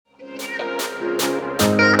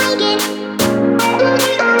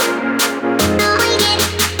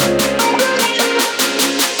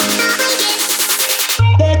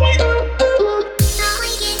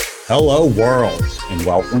Hello, world, and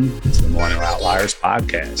welcome to the Millennial Outliers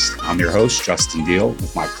podcast. I'm your host, Justin Deal,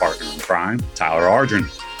 with my partner in crime, Tyler Ardren.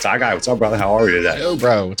 Ty Guy, what's up, brother? How are you today? Yo,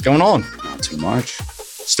 bro, what's going on? Not too much.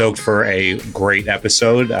 Stoked for a great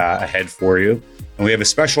episode ahead for you. And we have a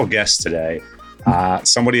special guest today,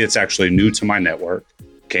 somebody that's actually new to my network,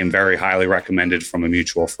 came very highly recommended from a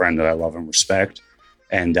mutual friend that I love and respect.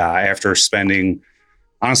 And after spending,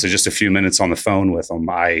 honestly, just a few minutes on the phone with him,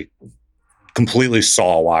 I completely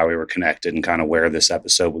saw why we were connected and kind of where this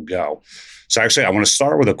episode would go. So actually, I want to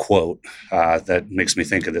start with a quote that makes me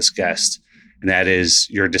think of this guest. And that is,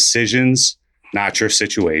 your decisions, not your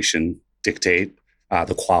situation, dictate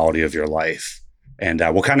the quality of your life. And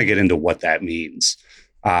we'll kind of get into what that means.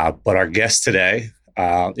 But our guest today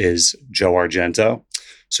is Joe Argento.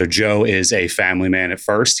 So Joe is a family man at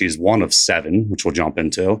first. He's one of 7, which we'll jump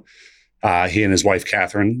into. He and his wife,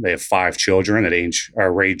 Catherine, they have 5 children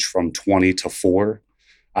that range from 20 to 4.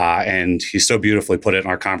 And he so beautifully put it in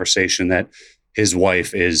our conversation that his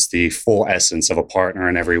wife is the full essence of a partner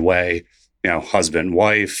in every way, husband,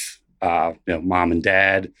 wife, mom and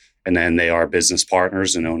dad. And then they are business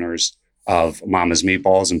partners and owners of Mama's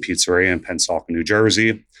Meatballs and Pizzeria in Pensacola, New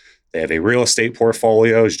Jersey. They have a real estate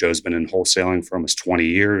portfolio. Joe's been in wholesaling for almost 20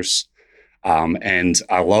 years. And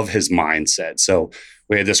I love his mindset. So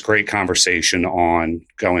we had this great conversation on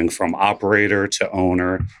going from operator to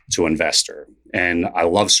owner to investor. And I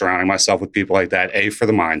love surrounding myself with people like that. A, for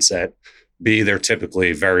the mindset. B, they're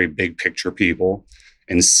typically very big picture people.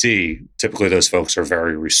 And C, typically those folks are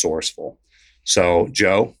very resourceful. So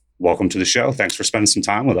Joe, welcome to the show. Thanks for spending some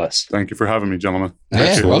time with us. Thank you for having me, gentlemen.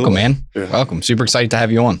 Yeah, welcome, man. Yeah. Welcome. Super excited to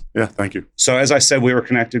have you on. Yeah, thank you. So as I said, we were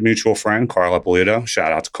connected, mutual friend, Carl Ippolito.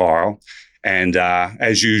 Shout out to Carl. And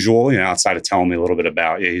as usual, outside of telling me a little bit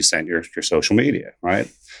about you, you sent your social media,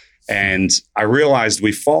 right? And I realized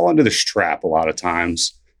we fall into this trap a lot of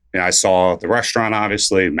times. I saw the restaurant,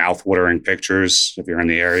 obviously, mouth-watering pictures. If you're in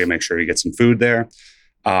the area, make sure you get some food there.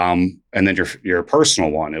 And then your personal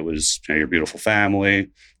one, it was your beautiful family,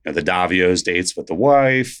 the Davios dates with the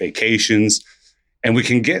wife, vacations. And we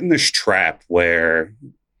can get in this trap where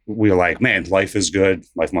we're like, man, life is good.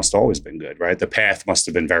 Life must have always been good, right? The path must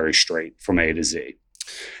have been very straight from A to Z.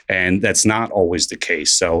 And that's not always the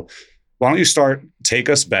case. So why don't you take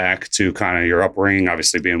us back to kind of your upbringing,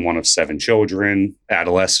 obviously being one of 7 children,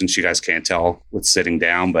 adolescence. You guys can't tell with sitting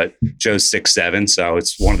down, but Joe's 6'7". So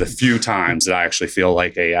it's one of the few times that I actually feel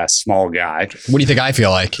like a small guy. What do you think I feel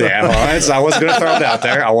like? Yeah, well, I wasn't going to throw it out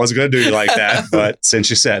there. I wasn't going to do you like that, but since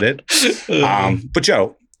you said it. But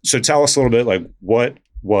Joe, so tell us a little bit, like, what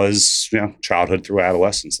was childhood through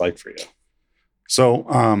adolescence like for you? So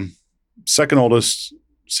second oldest,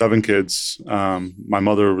 7 kids. My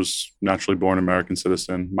mother was naturally born American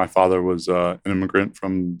citizen. My father was an immigrant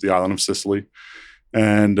from the island of Sicily.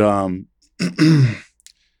 And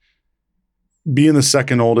being the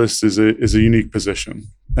second oldest is a unique position.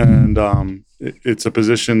 And it's a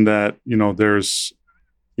position that, there's,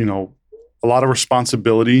 a lot of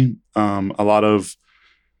responsibility, a lot of,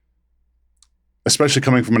 especially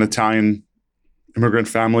coming from an Italian immigrant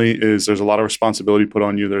family, there's a lot of responsibility put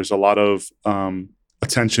on you. There's a lot of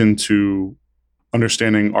attention to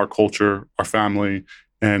understanding our culture, our family,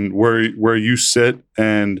 and where you sit,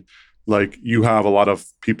 and like you have a lot of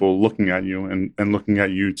people looking at you and looking at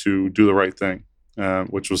you to do the right thing,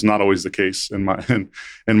 which was not always the case in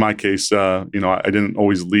my case. I didn't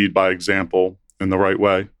always lead by example in the right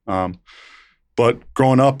way. But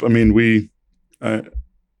growing up, I mean,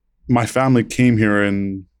 my family came here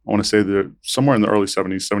in, I want to say somewhere in the early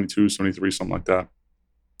 70s, 72, 73, something like that.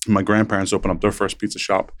 My grandparents opened up their first pizza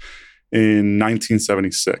shop in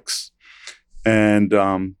 1976. And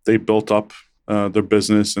they built up their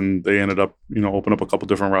business, and they ended up, opening up a couple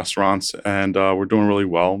different restaurants, and we're doing really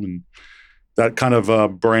well. And that kind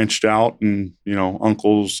of branched out, and,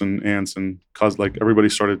 uncles and aunts and cousins, like everybody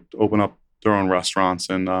started to open up their own restaurants.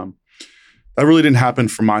 And that really didn't happen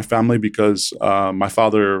for my family because my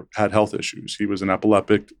father had health issues. He was an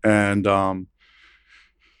epileptic. And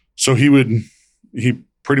so he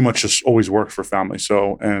pretty much just always worked for family.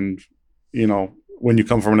 So, and, when you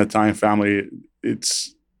come from an Italian family,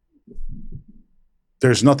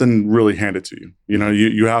 there's nothing really handed to you.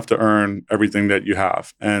 You have to earn everything that you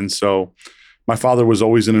have. And so my father was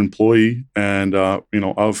always an employee and,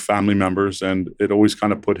 of family members. And it always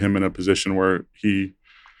kind of put him in a position where he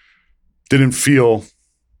didn't feel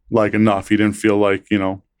like enough. He didn't feel like,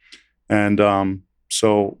 and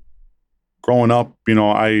so growing up,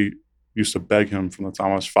 I used to beg him from the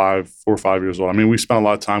time I was 4 or 5 years old. I mean, we spent a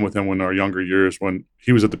lot of time with him in our younger years when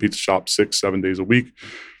he was at the pizza shop 6-7 days a week.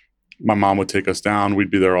 my mom would take us down.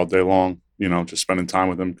 We'd be there all day long, just spending time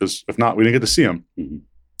with him, because if not, we didn't get to see him. Mm-hmm.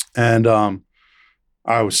 And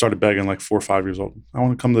I started begging like 4 or 5 years old. I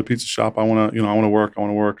want to come to the pizza shop. I want to, I want to work. I want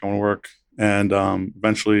to work. I want to work. And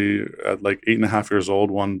eventually at like 8.5 years old,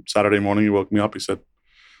 one Saturday morning, he woke me up. He said,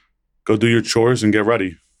 go do your chores and get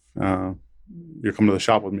ready. You're coming to the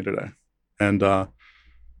shop with me today. And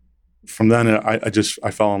from then I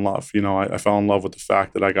fell in love. I fell in love with the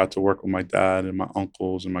fact that I got to work with my dad and my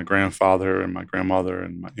uncles and my grandfather and my grandmother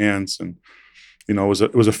and my aunts. And, it was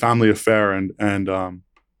a family affair. And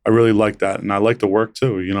I really liked that. And I like the work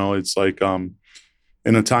too. It's like in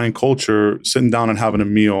Italian culture, sitting down and having a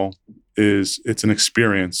meal it's an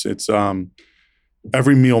experience. It's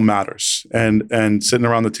every meal matters. And sitting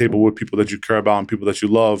around the table with people that you care about and people that you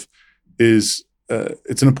love is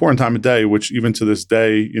it's an important time of day, which even to this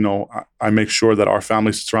day, I make sure that our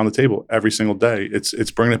family sits around the table every single day.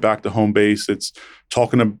 It's bringing it back to home base. It's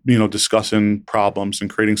talking to, discussing problems and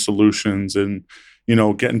creating solutions and,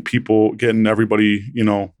 getting everybody,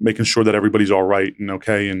 making sure that everybody's all right and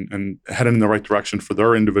okay and heading in the right direction for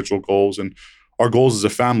their individual goals and our goals as a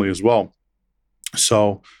family as well.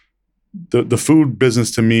 So the food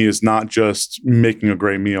business to me is not just making a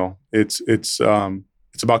great meal. It's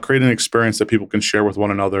about creating an experience that people can share with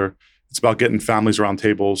one another. It's about getting families around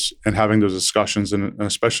tables and having those discussions. And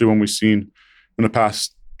especially when we've seen in the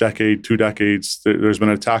past decade, 2 decades, there's been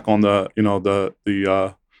an attack on the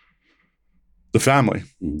family,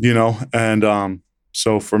 And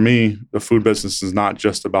so for me, the food business is not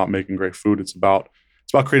just about making great food. It's about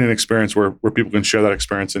creating an experience where people can share that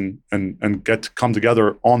experience and get to come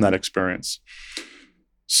together on that experience.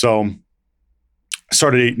 So I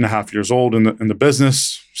started 8.5 years old in the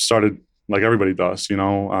business, started like everybody does,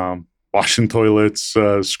 washing toilets,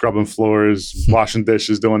 scrubbing floors, washing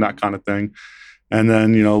dishes, doing that kind of thing. And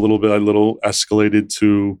then, little escalated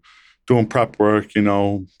to doing prep work,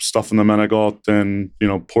 stuffing the menegot and,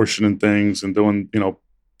 portioning things and doing,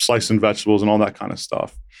 slicing vegetables and all that kind of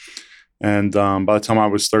stuff. And by the time I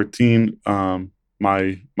was 13,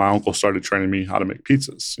 my uncle started training me how to make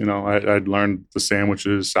pizzas. I'd learned the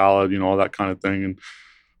sandwiches, salad, all that kind of thing. And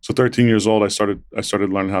so 13 years old, I started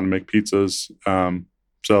learning how to make pizzas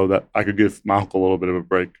so that I could give my uncle a little bit of a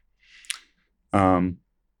break. The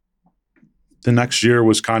next year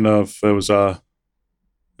was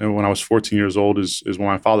when I was 14 years old is when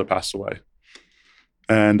my father passed away.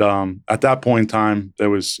 And at that point in time, it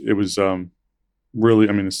was really,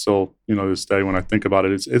 it's still, this day when I think about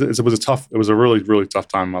it, it was a really, really tough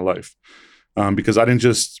time in my life because I didn't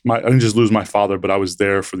just lose my father, but I was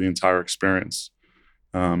there for the entire experience.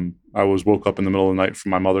 I woke up in the middle of the night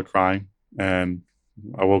from my mother crying, and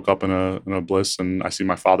I woke up in a bliss, and I see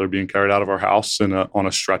my father being carried out of our house on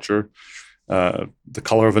a stretcher, the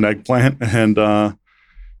color of an eggplant, and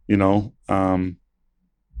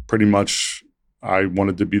pretty much I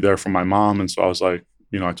wanted to be there for my mom, and so I was like,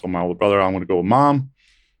 I told my older brother, I'm going to go with Mom.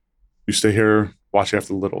 You stay here, watch after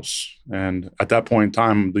the littles. And at that point in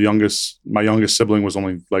time, my youngest sibling was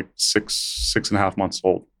only like 6.5 months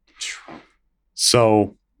old.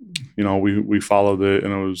 So, we followed it,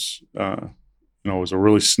 and it was, it was a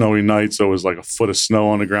really snowy night. So it was like a foot of snow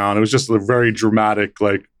on the ground. It was just a very dramatic,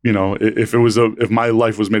 like, if my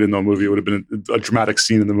life was made into a movie, it would have been a dramatic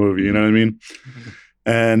scene in the movie. You know what I mean?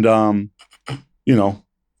 And,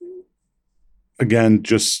 again,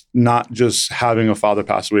 just not just having a father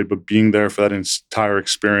pass away, but being there for that entire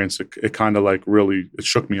experience, it kind of like really, it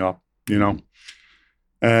shook me up,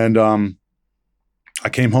 And I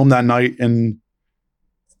came home that night, and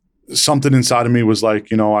something inside of me was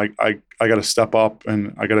like, I got to step up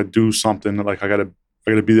and I got to do something. Like I got to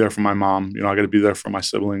be there for my mom. I got to be there for my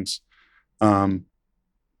siblings.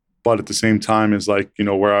 But at the same time, is like,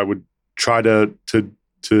 where I would try to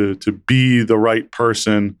be the right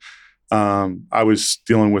person. I was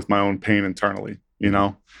dealing with my own pain internally,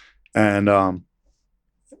 and I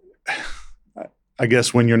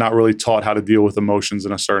guess when you're not really taught how to deal with emotions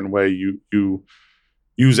in a certain way, you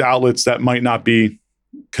use outlets that might not be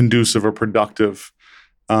conducive or productive.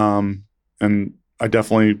 And I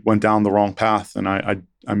definitely went down the wrong path, and I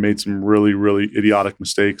made some really, really idiotic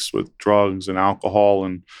mistakes with drugs and alcohol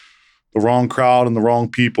and the wrong crowd and the wrong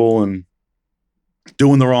people and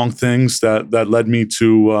doing the wrong things that led me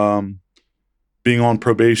to being on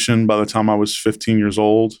probation by the time I was 15 years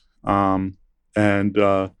old, and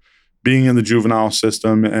being in the juvenile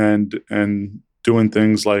system and doing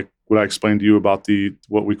things like what I explained to you about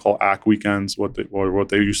what we call ACT weekends, what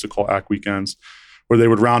they used to call ACT weekends, where they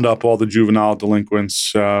would round up all the juvenile delinquents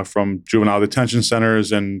from juvenile detention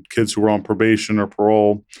centers and kids who were on probation or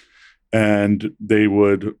parole, And they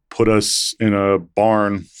would put us in a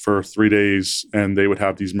barn for 3 days, and they would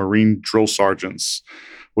have these Marine drill sergeants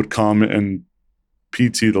would come and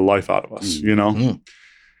PT the life out of us, you know? Mm.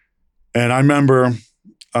 And I remember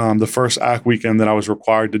the first ACT weekend that I was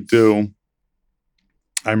required to do,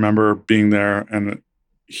 I remember being there and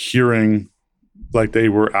hearing, like, they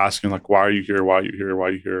were asking, like, why are you here? Why are you here? Why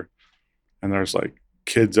are you here? And there's like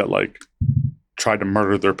kids that like tried to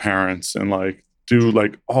murder their parents and like do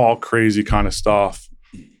like all crazy kind of stuff.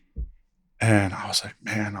 And I was like,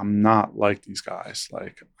 man, I'm not like these guys.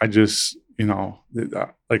 Like, I just, you know,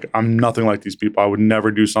 like, I'm nothing like these people. I would never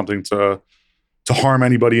do something to harm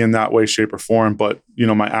anybody in that way, shape, or form. But, you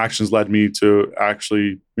know, my actions led me to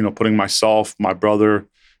actually, you know, putting myself, my brother,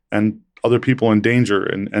 and other people in danger,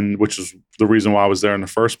 and which is the reason why I was there in the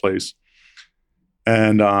first place.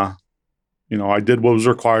 And, you know, I did what was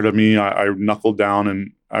required of me. I knuckled down,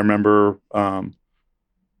 and I remember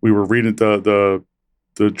we were reading, the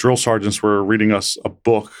drill sergeants were reading us a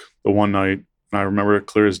book the one night, and I remember it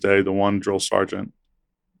clear as day. The one drill sergeant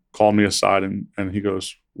called me aside, and he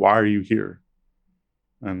goes, "Why are you here?"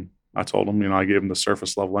 And I told him, you know, I gave him the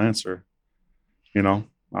surface level answer. You know,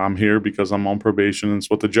 I'm here because I'm on probation, and it's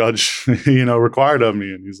what the judge, you know, required of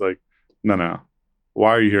me. And he's like, no.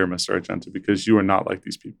 Why are you here, Mr. Argenta? Because you are not like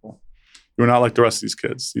these people. You are not like the rest of these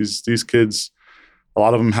kids. These kids, a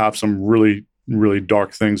lot of them have some really, really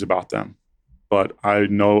dark things about them. But I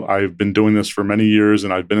know I've been doing this for many years,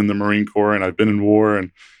 and I've been in the Marine Corps, and I've been in war,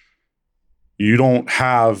 and you don't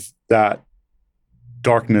have that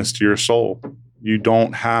darkness to your soul. You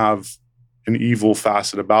don't have an evil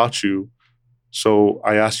facet about you. So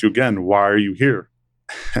I ask you again, why are you here?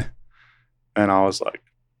 And I was like,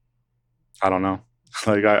 I don't know.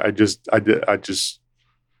 Like, I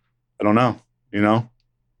don't know, you know?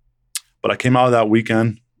 But I came out of that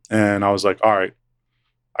weekend, and I was like, all right,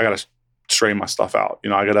 I got to straighten my stuff out. You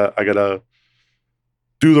know, I gotta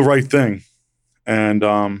do the right thing. And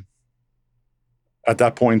at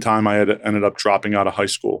that point in time, I had ended up dropping out of high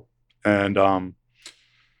school, and I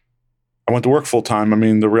went to work full time. I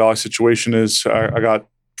mean, the reality situation is I got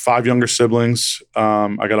 5 younger siblings.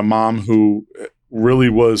 I got a mom who really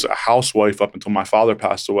was a housewife up until my father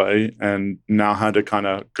passed away, and now had to kind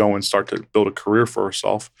of go and start to build a career for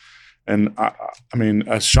herself. And I mean,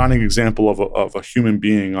 a shining example of a human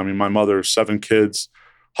being. I mean, my mother, 7 kids,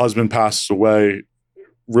 husband passes away,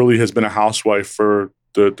 really has been a housewife for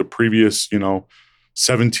the previous, you know,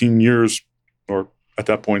 17 years, or at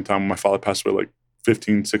that point in time when my father passed away, like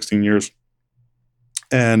 15, 16 years.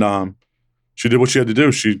 And she did what she had to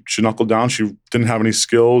do. She knuckled down. She didn't have any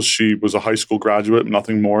skills. She was a high school graduate,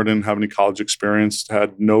 nothing more, didn't have any college experience,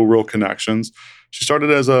 had no real connections. She started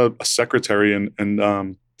as a secretary in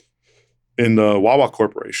the Wawa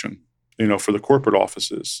Corporation, you know, for the corporate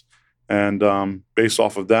offices. And based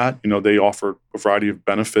off of that, you know, they offered a variety of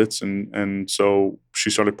benefits. And so she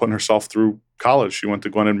started putting herself through college. She went to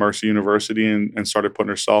Gwinnett Mercy University and started putting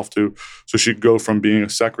herself so she could go from being a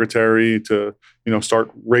secretary to, you know,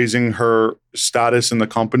 start raising her status in the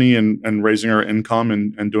company and raising her income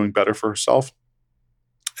and doing better for herself.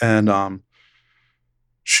 And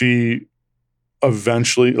she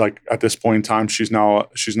eventually, like, at this point in time, she's now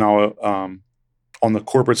on the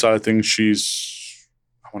corporate side of things. She's,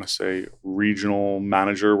 I want to say, regional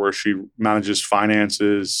manager, where she manages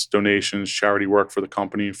finances, donations, charity work for the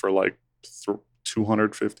company for like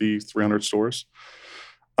 250, 300 stores.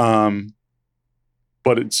 But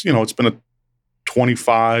it's, you know, it's been a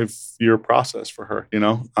 25-year process for her, you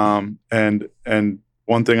know? And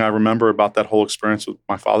one thing I remember about that whole experience with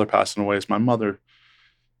my father passing away is my mother,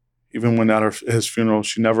 even when at his funeral,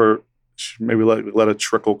 she maybe let a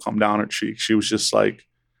trickle come down her cheek. She was just like,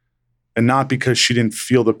 and not because she didn't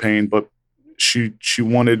feel the pain, but she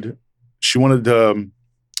wanted to,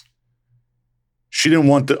 she didn't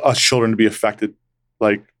want us children to be affected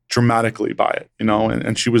like dramatically by it, you know?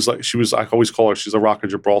 And she was, I always call her, she's a rock of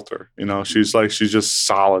Gibraltar, you know? She's just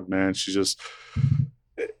solid, man. She's just,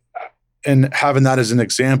 and having that as an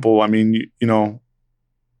example, I mean, you know,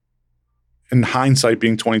 in hindsight,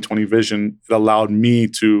 being 20/20 vision, it allowed me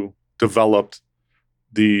to develop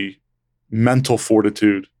the mental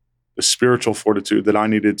fortitude, the spiritual fortitude that I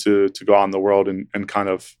needed to go out in the world and kind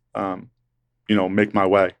of, you know, make my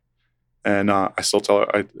way. And I still tell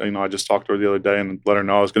her, I just talked to her the other day and let her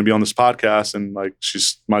know I was going to be on this podcast, and like,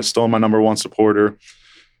 she's still my number one supporter.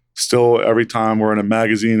 Still, every time we're in a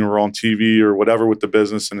magazine or we're on TV or whatever with the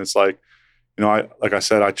business, and it's like, you know, like I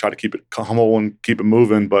said, I try to keep it humble and keep it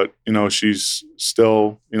moving, but, you know, she's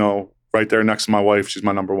still, you know, right there next to my wife. She's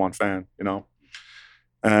my number one fan, you know?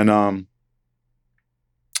 And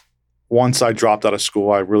once I dropped out of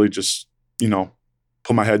school, I really just,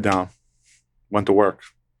 put my head down, went to work,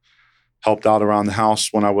 helped out around the house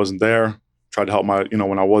when I wasn't there, tried to help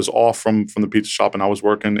when I was off from the pizza shop, and I was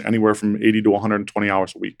working anywhere from 80 to 120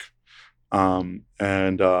 hours a week.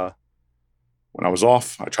 When I was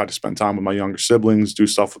off, I tried to spend time with my younger siblings, do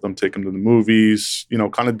stuff with them, take them to the movies,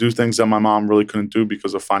 kind of do things that my mom really couldn't do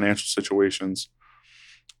because of financial situations.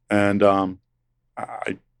 And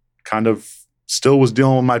I kind of still was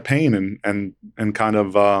dealing with my pain and kind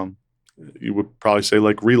of, you would probably say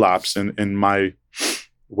like relapse in my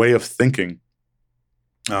way of thinking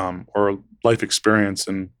or life experience.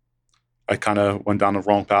 And I kind of went down the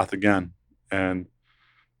wrong path again. And it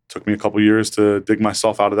took me a couple years to dig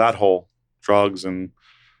myself out of that hole. Drugs and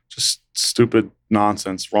just stupid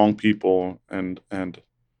nonsense, wrong people. And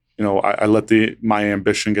I let my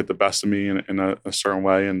ambition get the best of me in a certain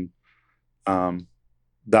way. And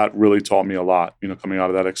that really taught me a lot, coming out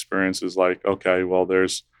of that experience is like, okay, well,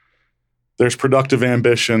 there's productive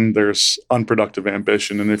ambition, there's unproductive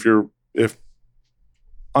ambition. And if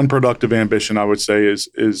unproductive ambition, I would say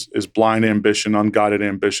is blind ambition, unguided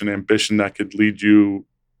ambition that could lead you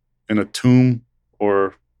in a tomb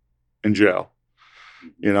or in jail,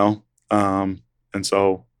 and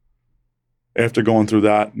so after going through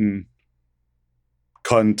that and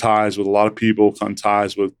cutting ties with a lot of people, cutting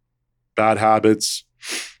ties with bad habits,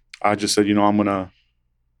 I just said, I'm gonna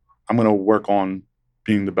work on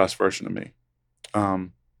being the best version of me,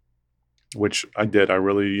 which I did. I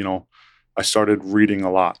really, I started reading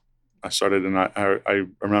a lot. I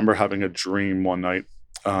remember having a dream one night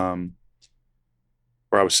where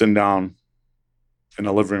I was sitting down in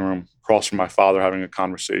a living room across from my father having a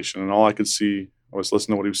conversation. And all I could see, I was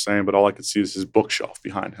listening to what he was saying, but all I could see is his bookshelf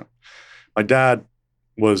behind him. My dad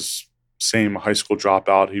was a high school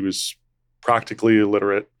dropout. He was practically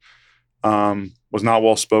illiterate, was not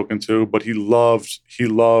well spoken to, but he loved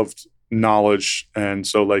knowledge. And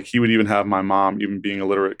so like he would even have my mom, even being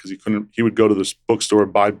illiterate, because he would go to this bookstore,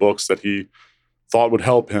 buy books that he thought would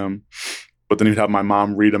help him, but then he'd have my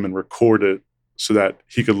mom read them and record it so that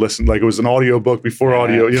he could listen. Like it was an audio book before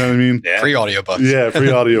audio, you know what I mean? Yeah. Free audiobooks. Yeah, free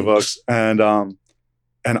audiobooks. And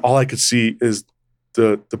all I could see is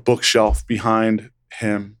the bookshelf behind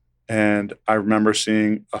him. And I remember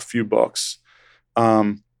seeing a few books.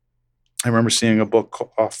 I remember seeing a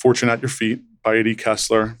book, Fortune at Your Feet by A.D.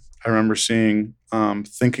 Kessler. I remember seeing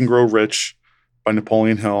Think and Grow Rich by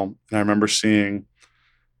Napoleon Hill. And I remember seeing,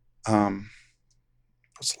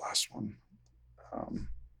 what's the last one?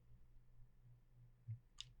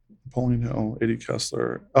 Napoleon Hill, A.D.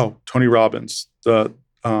 Kessler. Oh, Tony Robbins. Which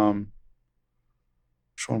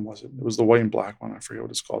one was it? It was the white and black one. I forget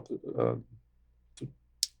what it's called.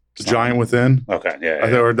 The Giant Within. Okay, yeah.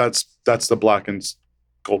 Or that's the black and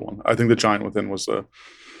gold one. I think the Giant Within was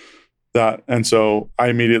that. And so I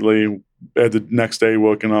immediately, the next day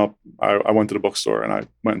waking up, I went to the bookstore and I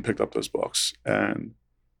went and picked up those books. And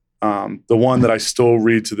the one that I still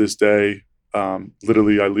read to this day,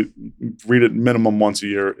 literally I read it minimum once a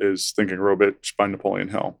year, is Think and Grow Rich by Napoleon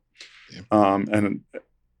Hill. Yeah. And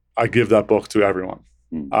I give that book to everyone.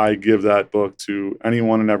 I give that book to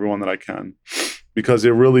anyone and everyone that I can, because it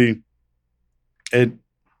really, it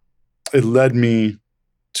led me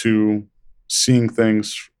to seeing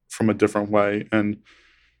things from a different way. And,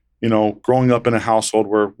 growing up in a household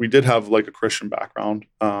where we did have like a Christian background,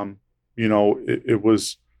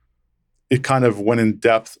 it kind of went in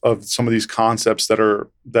depth of some of these concepts that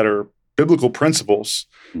are biblical principles,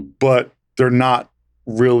 but they're not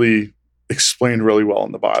really explained really well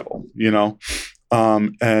in the Bible,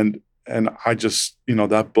 and I just,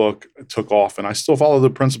 that book took off, and I still follow the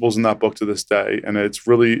principles in that book to this day. And it's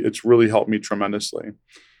really helped me tremendously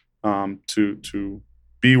to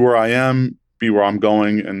be where I am, be where I'm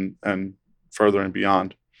going, and further and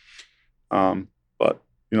beyond. But,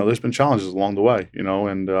 there's been challenges along the way,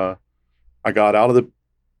 and I got out of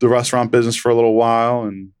the restaurant business for a little while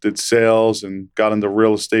and did sales and got into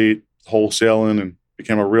real estate wholesaling and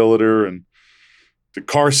became a realtor and did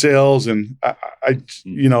car sales. And I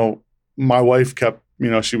my wife kept,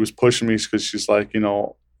 she was pushing me because she's like,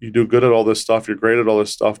 you do good at all this stuff. You're great at all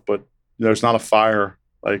this stuff, but there's not a fire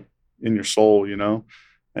like in your soul,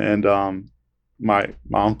 And my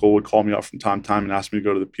uncle would call me up from time to time and ask me to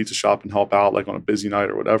go to the pizza shop and help out like on a busy night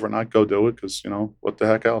or whatever. And I'd go do it because, what the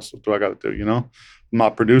heck else? What do I got to do? I'm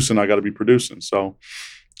not producing. I got to be producing. So,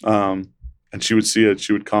 and she would see it.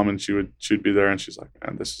 She would come and she'd be there and she's like,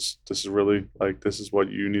 man, this is really like, this is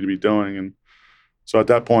what you need to be doing. And so at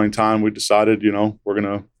that point in time, we decided, we're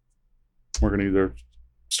going to either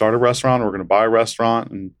start a restaurant or we're going to buy a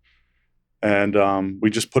restaurant. And And we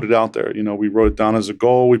just put it out there. We wrote it down as a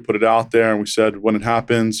goal. We put it out there, and we said when it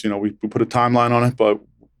happens, we put a timeline on it. But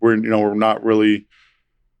we're not really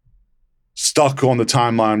stuck on the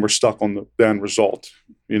timeline. We're stuck on the end result.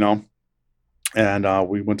 And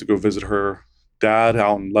we went to go visit her dad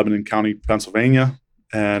out in Lebanon County, Pennsylvania.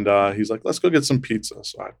 And he's like, let's go get some pizza.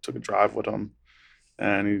 So I took a drive with him,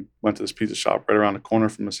 and he went to this pizza shop right around the corner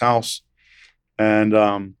from his house. And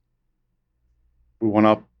we went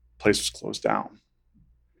up. Place was closed down.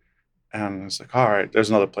 And it's like, all right,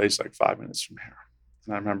 there's another place like 5 minutes from here.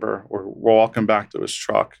 And I remember we're walking back to his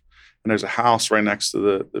truck, and there's a house right next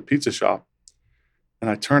to the pizza shop.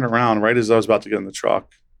 And I turned around right as I was about to get in the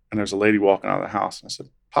truck, and there's a lady walking out of the house. And I said,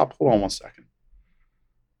 Pop, hold on one second.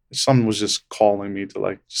 Someone was just calling me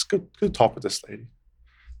to just go talk with this lady.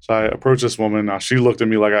 So I approached this woman. Now she looked at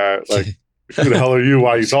me like who the hell are you? Why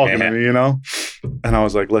are you talking to me? And I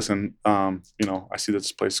was like, listen, I see that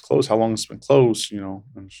this place is closed. How long has it been closed? And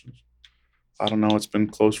I don't know. It's been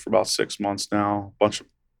closed for about 6 months now.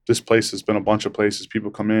 This place has been a bunch of places.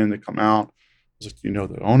 People come in, they come out. I was like,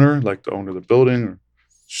 the owner, like the owner of the building? Or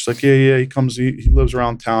she's like, yeah. He comes, he lives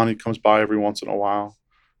around town. He comes by every once in a while.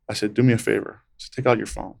 I said, do me a favor. I said, take out your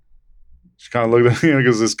phone. She kind of looked at me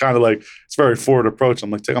because it's kind of like, it's a very forward approach. I'm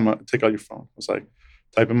like, take out your phone. I was like,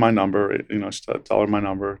 type in my number, she tell her my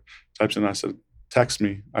number, types in, I said, text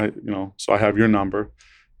me, so I have your number.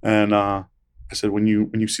 And I said, when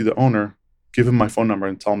you see the owner, give him my phone number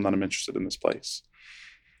and tell him that I'm interested in this place.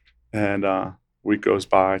 And week goes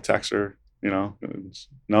by, I text her,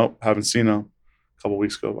 nope, haven't seen him. A couple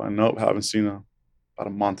weeks go by, nope, haven't seen him. About a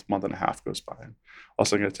month and a half goes by. And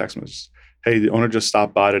also I get a text message, hey, the owner just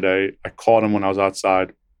stopped by today. I called him when I was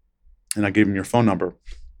outside, and I gave him your phone number.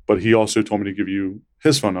 But he also told me to give you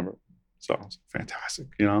his phone number. So I was fantastic,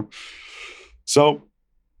 So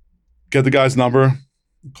get the guy's number,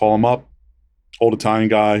 call him up, old Italian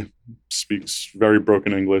guy, speaks very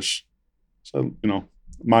broken English. So,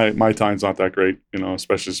 my Italian's not that great,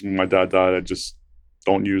 especially when my dad died. I just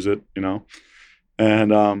don't use it,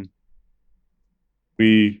 And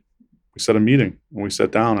we set a meeting, and we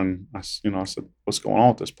sat down, and I said, what's going on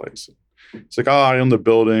with this place? It's like, I own the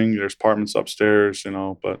building. There's apartments upstairs,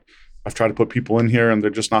 but I've tried to put people in here, and they're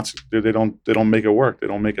just not. They don't make it work. They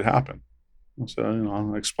don't make it happen.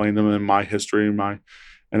 So I explained to them in my history, and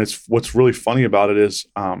it's what's really funny about it is,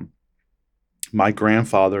 my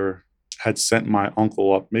grandfather had sent my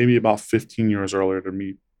uncle up maybe about 15 years earlier to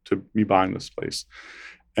me buying this place,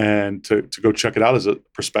 and to go check it out as a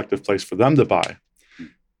prospective place for them to buy.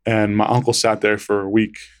 And my uncle sat there for a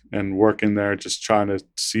week and working there, just trying to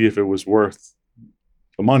see if it was worth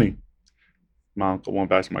the money. My uncle went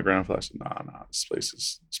back to my grandfather. I said, "No, this place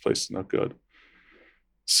is no good."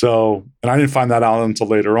 So, and I didn't find that out until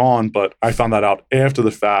later on, but I found that out after the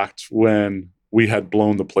fact when we had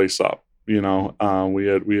blown the place up. We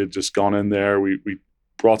had just gone in there. We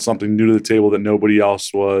brought something new to the table that nobody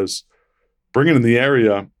else was bringing in the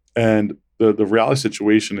area. And the reality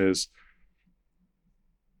situation is,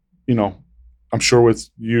 I'm sure with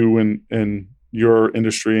you and your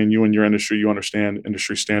industry and you and your industry, you understand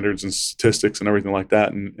industry standards and statistics and everything like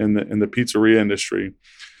that. And in the pizzeria industry,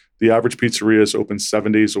 the average pizzeria is open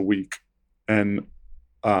 7 days a week and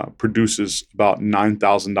produces about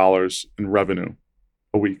 $9,000 in revenue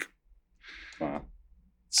a week. Wow.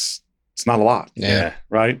 It's not a lot. Yeah.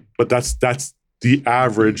 Right. But that's the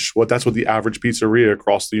average. That's what the average pizzeria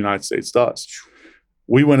across the United States does.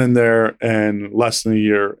 We went in there in less than a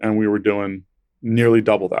year, and we were doing nearly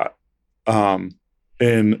double that.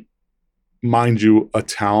 And mind you, a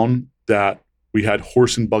town that we had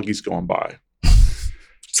horse and buggies going by.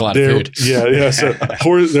 It's a lot of food. Yeah. So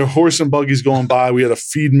there were horse and buggies going by. We had a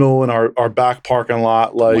feed mill in our back parking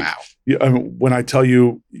lot. Wow. When I tell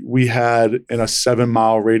you, we had in a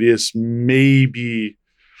 7-mile radius, maybe,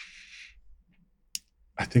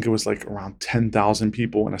 I think it was like around 10,000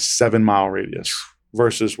 people in a 7-mile radius.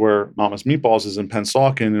 Versus where Mama's Meatballs is in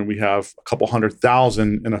Pennsauken, and we have a couple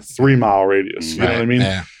 100,000 in a 3-mile radius. You know what I mean?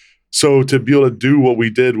 Yeah. So to be able to do what we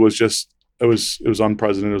did was just it was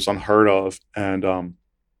unprecedented. It was unheard of. And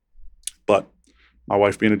but my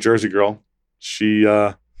wife, being a Jersey girl, she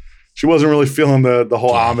wasn't really feeling the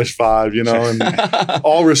whole Amish vibe, And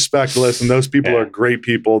all respect, listen, those people are great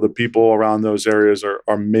people. The people around those areas are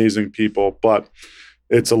amazing people, but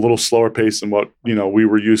it's a little slower pace than what we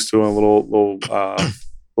were used to, and a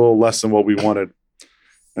little less than what we wanted.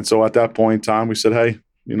 And so at that point in time, we said, "Hey,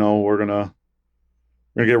 we're gonna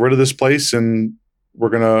get rid of this place, and we're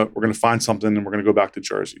gonna find something, and we're gonna go back to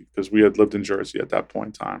Jersey," because we had lived in Jersey at that point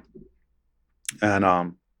in time.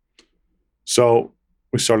 And so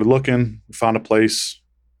we started looking. We found a place.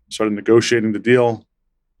 started negotiating the deal,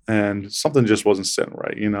 and something just wasn't sitting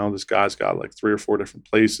right. This guy's got like 3 or 4 different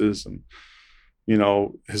places, and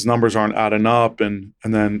his numbers aren't adding up, and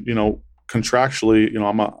then contractually,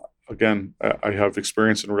 I have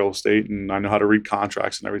experience in real estate, and I know how to read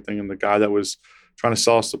contracts and everything. And the guy that was trying to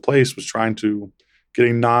sell us the place was trying to get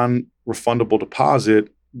a non-refundable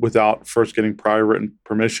deposit without first getting prior written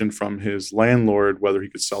permission from his landlord, whether he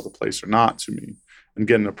could sell the place or not, to me, and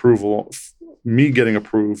getting me getting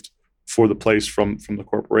approved for the place from the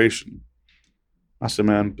corporation. I said,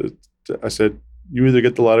 man, you either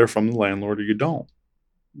get the letter from the landlord or you don't.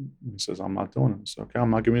 He says, I'm not doing it. So, okay,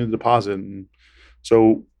 I'm not giving you the deposit. And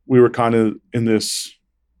so we were kind of in this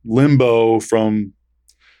limbo from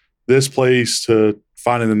this place to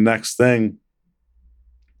finding the next thing.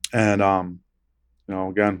 And,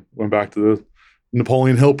 again, went back to the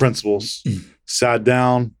Napoleon Hill principles, sat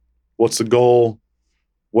down. What's the goal?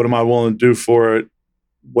 What am I willing to do for it?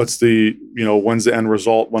 What's the, when's the end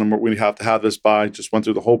result? When we have to have this by? Just went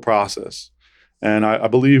through the whole process. And I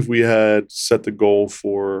believe we had set the goal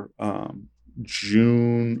for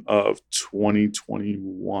June of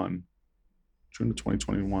 2021.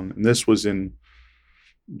 And this was in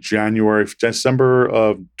December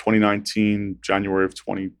of 2019, January of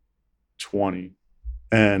 2020.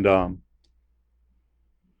 And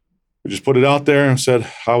we just put it out there and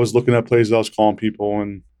said, I was looking at places, I was calling people,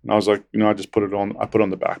 and I was like, I just put it on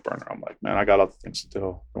the back burner. I'm like, man, I got other things to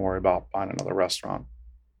do. Don't worry about buying another restaurant.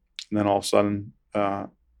 And then all of a sudden, and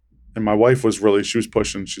my wife was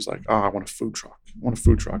pushing. She's like, I want a food truck.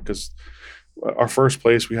 Because our first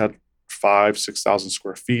place, we had 5,000-6,000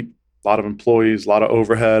 square feet, a lot of employees, a lot of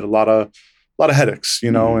overhead, a lot of headaches,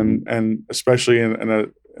 and especially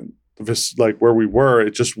in this, like where we were,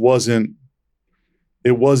 it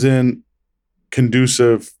wasn't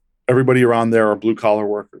conducive. Everybody around there are blue collar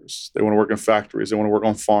workers. They want to work in factories. They want to work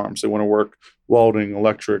on farms. They want to work welding,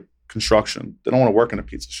 electric, construction. They don't want to work in a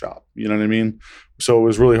pizza shop. You know what I mean? So it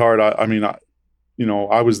was really hard.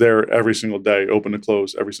 I was there every single day, open to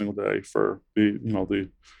close every single day for the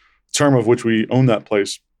term of which we owned that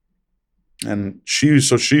place. And she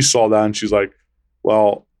saw that, and she's like,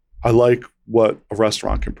 well, I like what a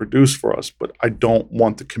restaurant can produce for us, but I don't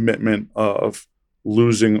want the commitment of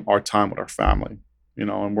losing our time with our family,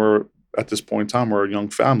 and we're at this point in time, we're a young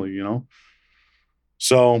family,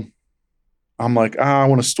 So I'm like, I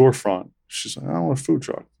want a storefront. She's like, I want a food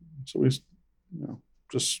truck. So we,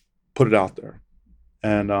 just put it out there.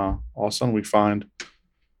 And all of a sudden we find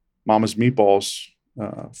Mama's Meatballs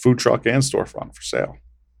food truck and storefront for sale.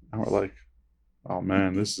 And we're like, oh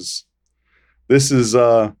man, this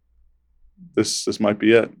might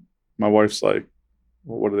be it. My wife's like,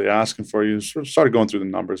 well, what are they asking for you? So started going through the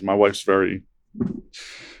numbers. My wife's very,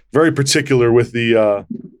 very particular with the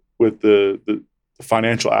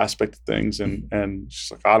financial aspect of things, and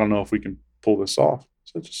she's like, I don't know if we can pull this off.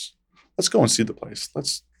 So let's go and see the place.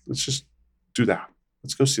 Let's just do that.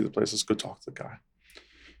 Let's go see the place. Let's go talk to the guy.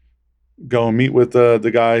 Go and meet with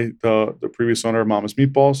the guy, the previous owner of Mama's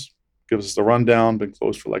Meatballs. Gives us the rundown. Been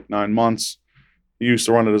closed for like 9 months. He used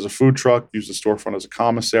to run it as a food truck. Used the storefront as a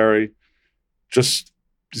commissary.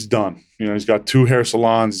 He's done. He's got 2 hair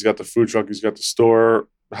salons. He's got the food truck. He's got the store.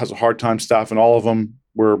 Has a hard time staffing all of them.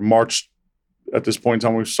 We're March at this point in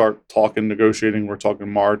time. We start talking, negotiating. We're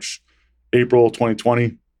talking March, April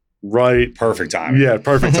 2020. Right. Perfect time. Yeah,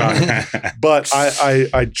 perfect time. But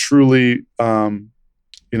I truly,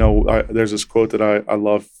 there's this quote that I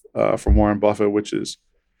love from Warren Buffett, which is,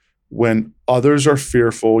 when others are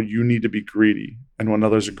fearful, you need to be greedy. And when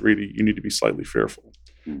others are greedy, you need to be slightly fearful.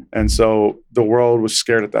 And so the world was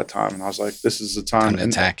scared at that time. And I was like, this is the time. Time to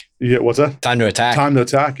attack. Yeah, what's that? Time to attack. Time to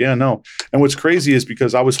attack. Yeah, no. And what's crazy is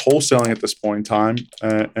because I was wholesaling at this point in time.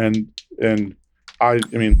 And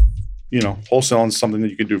wholesaling is something that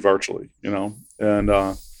you can do virtually, and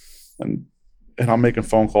I'm making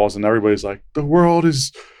phone calls, and everybody's like, the world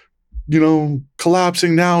is,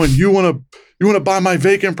 collapsing now, and you want to buy my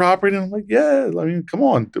vacant property? And I'm like, yeah, come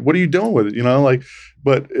on, what are you doing with it?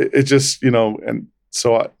 But it just, and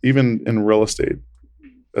so even in real estate,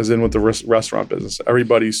 as in with the restaurant business,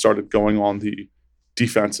 everybody started going on the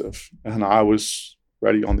defensive, and I was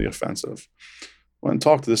ready on the offensive. Went and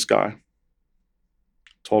talked to this guy,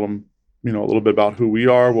 told him, a little bit about who we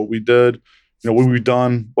are, what we did, what we've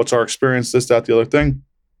done, what's our experience, this, that, the other thing.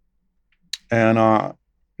 And,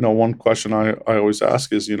 one question I always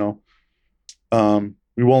ask is, we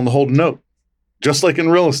willing to hold a note? Just like in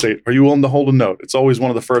real estate, are you willing to hold a note? It's always one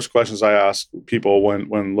of the first questions I ask people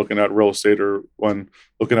when looking at real estate or when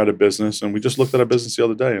looking at a business. And we just looked at a business the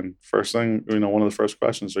other day, and first thing, one of the first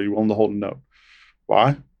questions, are you willing to hold a note?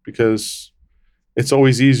 Why? Because it's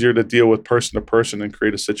always easier to deal with person to person and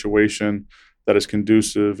create a situation that is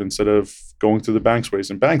conducive instead of going through the bank's ways.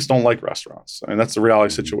 And banks don't like restaurants. And that's the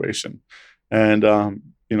reality situation. And,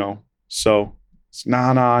 so it's,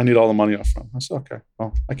 nah, I need all the money up front. I said, okay,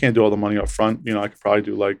 well, I can't do all the money up front. I could probably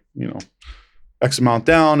do like, X amount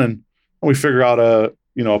down. And we figure out a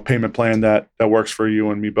payment plan that works for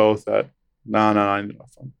you and me both. That, I need it up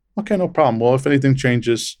front. Okay, no problem. Well, if anything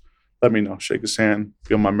changes, let me know. Shake his hand,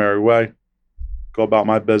 be on my merry way, go about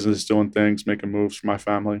my business, doing things, making moves for my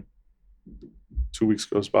family. 2 weeks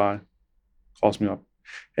goes by, calls me up.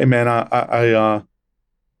 Hey man, I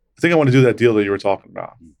think I want to do that deal that you were talking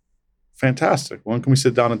about. Fantastic. When can we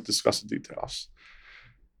sit down and discuss the details?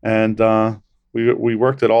 And we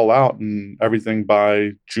worked it all out and everything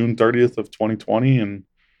by June 30th of 2020. And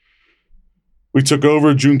we took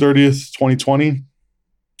over June 30th, 2020.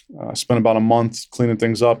 Spent about a month cleaning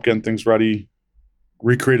things up, getting things ready,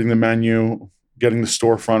 recreating the menu, getting the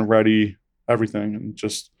storefront ready, everything. And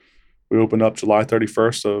we opened up July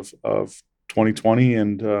 31st of 2020.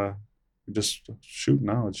 And it's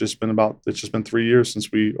just been 3 years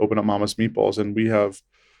since we opened up Mama's Meatballs. And we have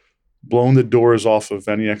blown the doors off of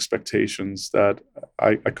any expectations that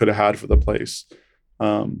I could have had for the place.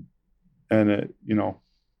 And it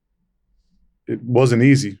wasn't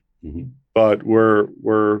easy. Mm-hmm. But we're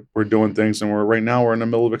doing things, and we're in the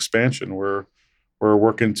middle of expansion. We're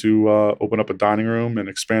working to open up a dining room and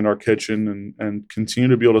expand our kitchen and continue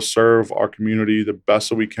to be able to serve our community the best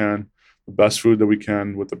that we can, the best food that we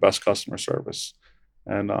can with the best customer service.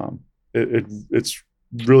 And it's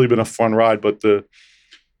really been a fun ride. But the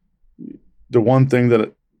one thing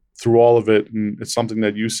that through all of it, and it's something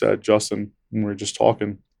that you said, Justin, when we were just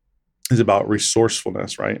talking, is about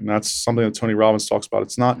resourcefulness, right? And that's something that Tony Robbins talks about.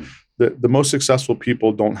 It's not the most successful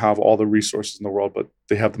people don't have all the resources in the world, but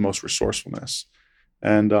they have the most resourcefulness.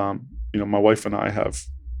 And my wife and I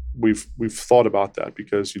we've thought about that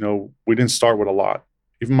because we didn't start with a lot.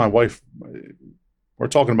 Even my wife, we're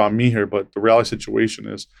talking about me here, but the reality situation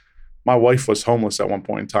is my wife was homeless at one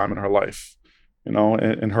point in time in her life, in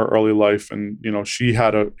her early life, and she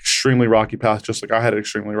had an extremely rocky path, just like I had an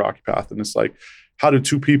extremely rocky path. And it's like, how do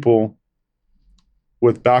two people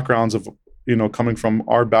with backgrounds of coming from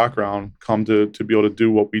our background come to be able to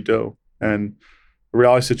do what we do? And the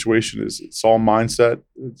reality situation is it's all mindset.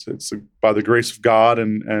 It's by the grace of God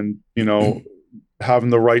and having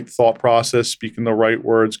the right thought process, speaking the right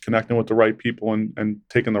words, connecting with the right people, and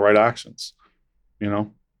taking the right actions.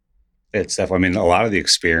 It's definitely, a lot of the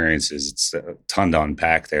experiences, it's a ton to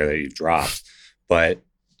unpack there that you've dropped, but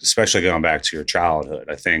especially going back to your childhood,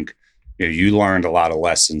 I think you learned a lot of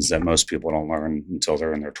lessons that most people don't learn until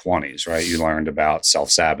they're in their 20s, right? You learned about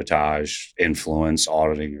self-sabotage, influence,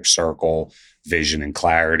 auditing your circle, vision and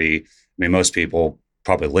clarity. Most people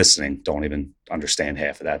probably listening don't even understand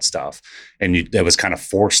half of that stuff. And that was kind of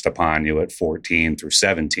forced upon you at 14 through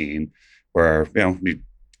 17, where, you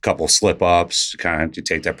couple slip ups, you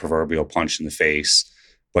take that proverbial punch in the face,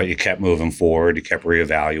 but you kept moving forward, you kept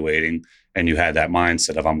reevaluating, and you had that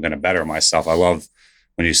mindset of, I'm going to better myself. I love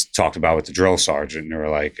when you talked about with the drill sergeant, and you were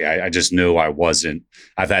like, I just knew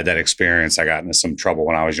I've had that experience. I got into some trouble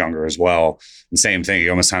when I was younger as well. And same thing, you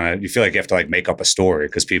almost you feel like you have to make up a story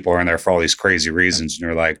because people are in there for all these crazy reasons. And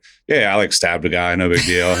you're like, yeah, I stabbed a guy, no big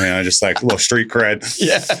deal. Just a little street cred.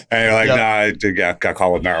 Yeah. And you're like, nah, I got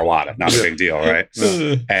caught with marijuana, not a big deal, right?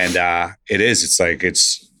 And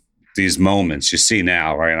it's these moments you see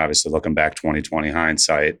now, right? And obviously looking back 2020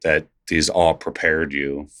 hindsight, that these all prepared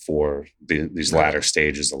you for these latter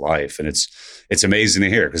stages of life. And it's amazing to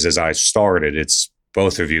hear, because as I started, it's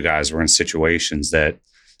both of you guys were in situations that,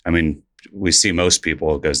 we see most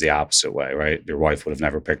people, it goes the opposite way, right? Your wife would have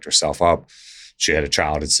never picked herself up. She had a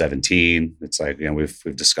child at 17. It's like,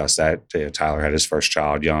 we've discussed that. Tyler had his first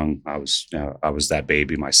child young. I was that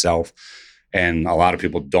baby myself. And a lot of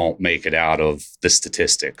people don't make it out of the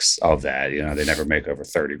statistics of that. They never make over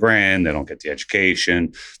 30 grand. They don't get the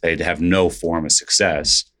education. They have no form of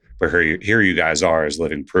success. But here you guys are as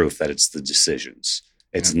living proof that it's the decisions.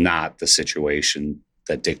 It's not the situation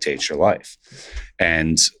that dictates your life.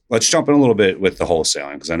 And let's jump in a little bit with the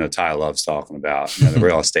wholesaling, because I know Ty loves talking about the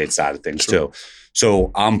real estate side of things too.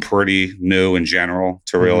 So I'm pretty new in general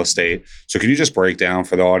to real estate. So can you just break down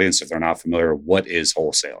for the audience, if they're not familiar, what is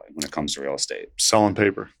wholesaling when it comes to real estate? Selling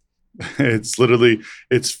paper.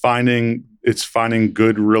 It's finding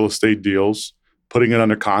good real estate deals, putting it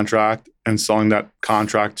under contract, and selling that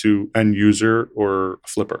contract to end user or a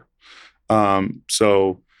flipper.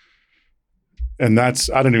 And I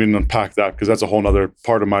didn't even unpack that because that's a whole nother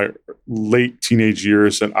part of my late teenage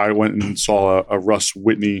years. And I went and saw a Russ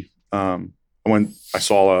Whitney. I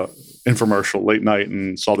saw infomercial late night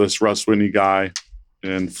and saw this Russ Whitney guy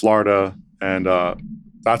in Florida, and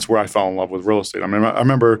that's where I fell in love with real estate. I mean, I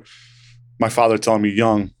remember my father telling me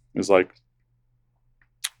young is like,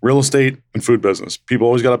 real estate and food business. People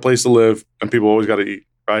always got a place to live, and people always got to eat,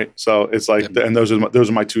 right? So it's like, and those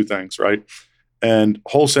are my two things, right? And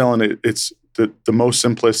wholesaling, it's the most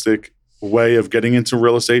simplistic way of getting into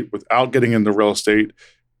real estate without getting into real estate,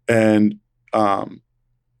 and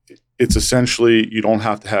it's essentially you don't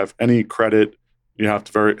have to have any credit. You have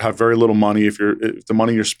to have very little money. If the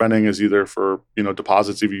money you're spending is either for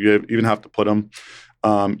deposits, if you even have to put them,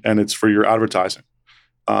 and it's for your advertising.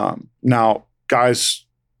 Now, guys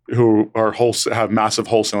who are have massive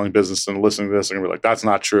wholesaling business and listening to this and be like, that's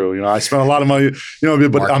not true. I spent a lot of money,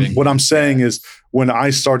 but what I'm saying is when I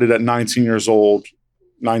started at 19 years old,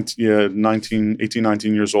 18,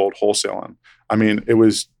 19 years old wholesaling, I mean, it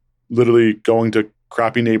was literally going to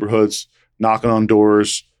crappy neighborhoods, knocking on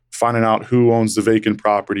doors, finding out who owns the vacant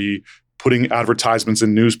property, putting advertisements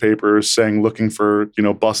in newspapers saying looking for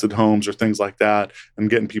busted homes or things like that,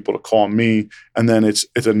 and getting people to call me. And then it's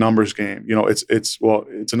a numbers game. It's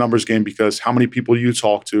a numbers game because how many people you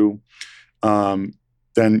talk to,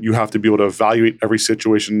 then you have to be able to evaluate every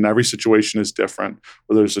situation, and every situation is different.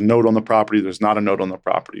 Whether there's a note on the property, there's not a note on the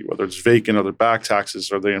property. Whether it's vacant, are there back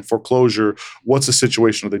taxes? Are they in foreclosure? What's the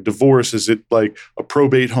situation? Are they divorced? Is it like a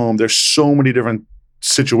probate home? There's so many different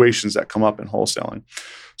situations that come up in wholesaling.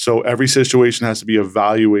 So every situation has to be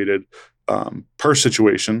evaluated per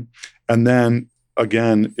situation. And then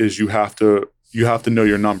again, is you have to know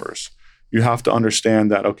your numbers. You have to understand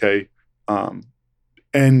that, okay,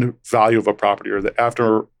 end value of a property or the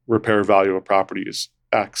after repair value of a property is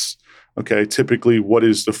X. Okay, typically what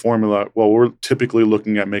is the formula? Well, we're typically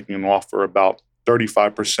looking at making an offer about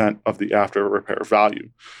 35% of the after repair value.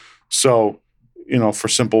 So, for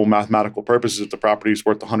simple mathematical purposes, if the property is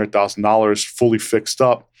worth $100,000 fully fixed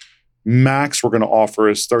up, max we're going to offer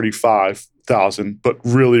is $35,000, but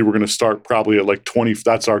really we're going to start probably at like 20.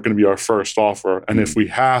 That's going to be our first offer. And if we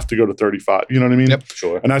have to go to 35, you know what I mean? Yep,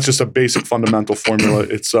 sure. And that's just a basic fundamental formula.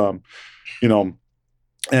 It's and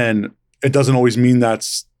it doesn't always mean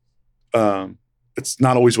that's it's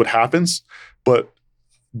not always what happens, but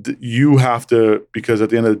you have to, because at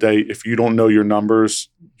the end of the day, if you don't know your numbers,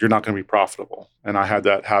 you're not going to be profitable. And I had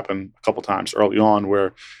that happen a couple times early on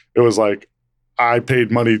where it was like, I paid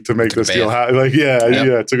money to make this deal happen. Like,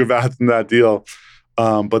 I took a bath in that deal.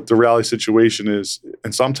 But the reality situation is,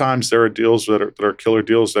 and sometimes there are deals that are killer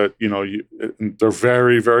deals that, they're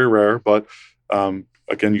very, very rare. But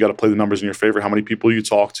again, you got to play the numbers in your favor. How many people you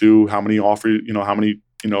talk to, how many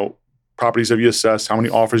properties have you assessed, how many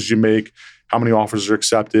offers you make, how many offers are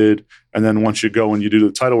accepted. And then once you go and you do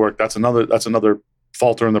the title work, that's another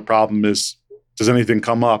falter in the problem is, does anything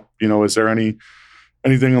come up? Is there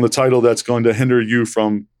anything on the title that's going to hinder you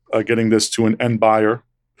from getting this to an end buyer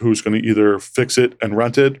who's going to either fix it and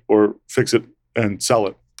rent it or fix it and sell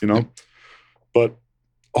it, But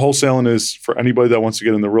wholesaling is for anybody that wants to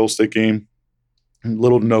get in the real estate game,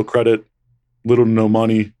 little to no credit, little to no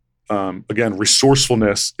money. Again,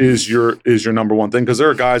 resourcefulness is your number one thing, because there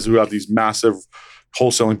are guys who have these massive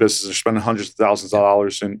wholesaling businesses. They're spending hundreds of thousands of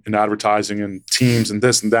dollars in advertising and teams and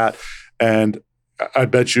this and that. And I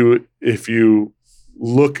bet you if you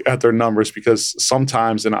look at their numbers, because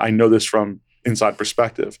sometimes, and I know this from inside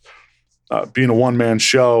perspective, being a one-man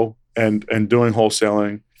show and doing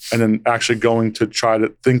wholesaling, and then actually going to try to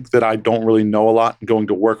think that I don't really know a lot and going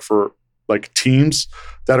to work for like teams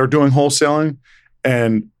that are doing wholesaling.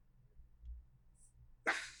 And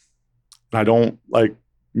I don't like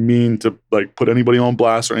mean to like put anybody on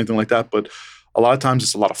blast or anything like that, but a lot of times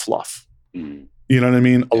it's a lot of fluff. Mm-hmm. You know what I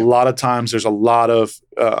mean? Yeah. A lot of times there's a lot of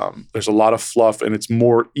fluff, and it's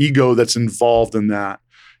more ego that's involved in that.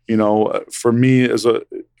 For me as a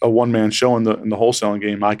one-man show in the wholesaling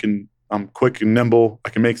game, I'm quick and nimble. I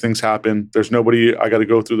can make things happen. There's nobody I got to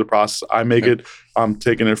go through the process. I make it. I'm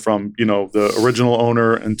taking it from the original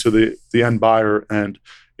owner and to the end buyer, and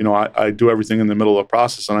I do everything in the middle of the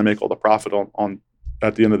process, and I make all the profit on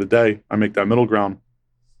at the end of the day. I make that middle ground,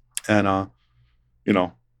 and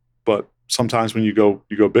but sometimes when you go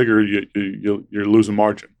bigger, you're losing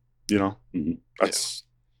margin. Mm-hmm.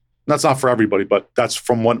 That's not for everybody, but that's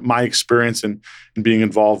from what my experience in being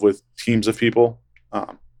involved with teams of people.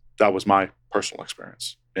 That was my personal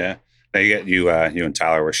experience. Yeah. Now you and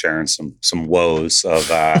Tyler were sharing some woes of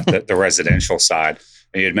the residential side.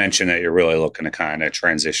 And you had mentioned that you're really looking to kind of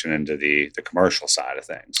transition into the commercial side of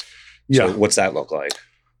things. Yeah. So what's that look like?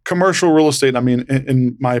 Commercial real estate, I mean,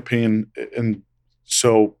 in my opinion, and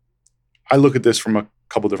so I look at this from a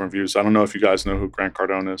couple different views. I don't know if you guys know who Grant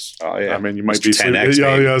Cardone is. Oh yeah. I mean, you might Mr. be 10X,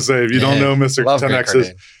 sleeping. Yeah, say if you don't know Mr. Love 10X Grant is,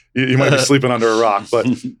 Cardone. you might be sleeping under a rock. But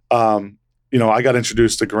I got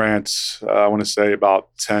introduced to Grant. I want to say about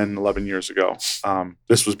 10, 11 years ago.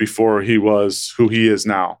 This was before he was who he is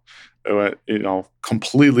now.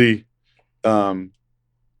 Completely. I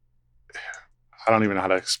don't even know how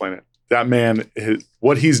to explain it. That man,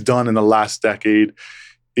 what he's done in the last decade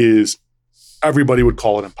is everybody would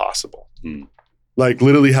call it impossible. Like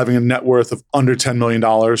literally having a net worth of under $10 million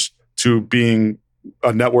to being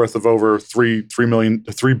a net worth of over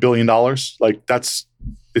 $3 billion. Like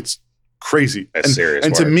it's crazy. That's serious.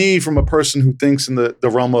 And to me, from a person who thinks in the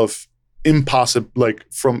realm of impossible, like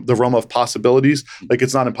from the realm of possibilities, like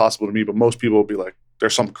it's not impossible to me, but most people will be like,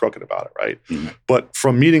 there's something crooked about it, right? But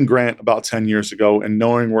from meeting Grant about 10 years ago and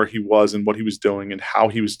knowing where he was and what he was doing and how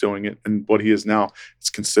he was doing it and what he is now, it's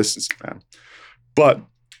consistency, man. But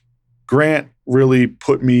Grant really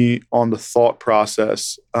put me on the thought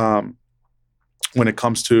process when it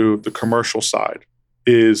comes to the commercial side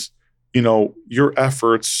is, your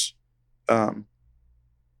efforts,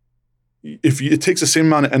 it takes the same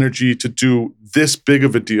amount of energy to do this big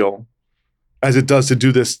of a deal as it does to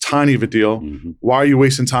do this tiny of a deal. Why are you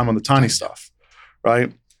wasting time on the tiny stuff,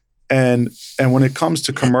 right? And when it comes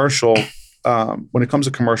to commercial,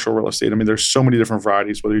 real estate, I mean, there's so many different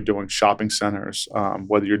varieties. Whether you're doing shopping centers,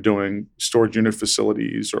 whether you're doing storage unit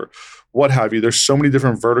facilities, or what have you, there's so many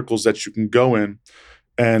different verticals that you can go in.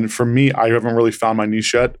 And for me, I haven't really found my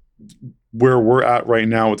niche yet. Where we're at right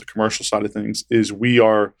now with the commercial side of things is we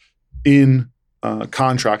are in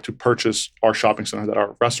contract to purchase our shopping center that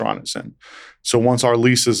our restaurant is in. So once our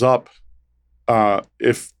lease is up,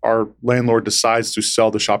 if our landlord decides to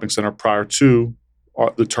sell the shopping center prior to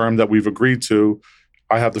the term that we've agreed to,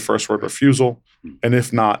 I have the first word refusal. And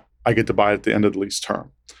if not, I get to buy it at the end of the lease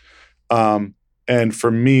term. And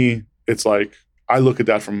for me, it's like, I look at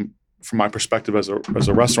that from my perspective as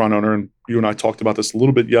a restaurant owner, and you and I talked about this a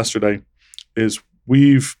little bit yesterday, is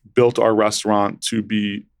we've built our restaurant to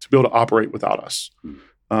be able to operate without us.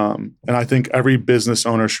 And I think every business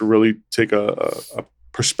owner should really take a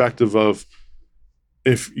perspective of,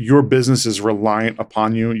 if your business is reliant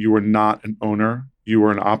upon you, you are not an owner, you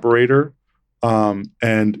are an operator. And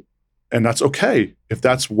that's okay. If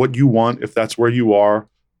that's what you want, if that's where you are,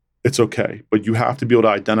 it's okay. But you have to be able to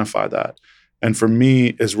identify that. And for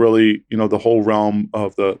me, is really, the whole realm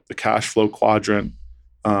of the cash flow quadrant,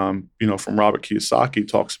 from Robert Kiyosaki,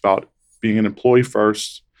 talks about being an employee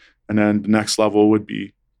first, and then the next level would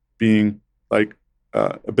be being like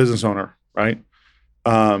a business owner, right?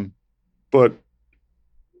 The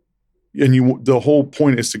whole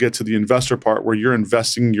point is to get to the investor part where you're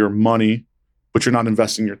investing your money, but you're not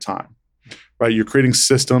investing your time, right? You're creating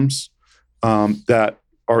systems that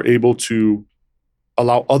are able to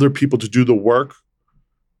allow other people to do the work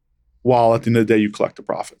while at the end of the day you collect the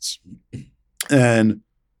profits. And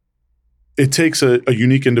it takes a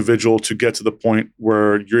unique individual to get to the point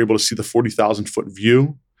where you're able to see the 40,000 foot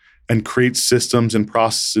view and create systems and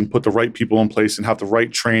processes and put the right people in place and have the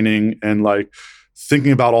right training and like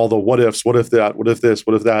thinking about all the what ifs, what if that, what if this,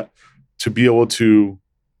 what if that, to be able to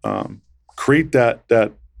create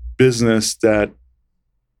that business that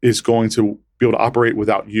is going to be able to operate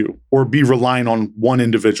without you or be relying on one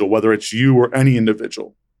individual, whether it's you or any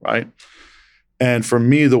individual, right? And for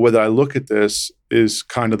me, the way that I look at this is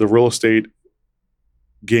kind of the real estate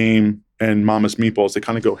game and Mama's Meatballs, they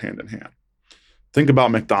kind of go hand in hand. Think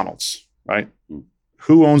about McDonald's, right?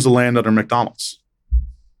 Who owns the land under McDonald's?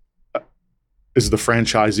 Is it the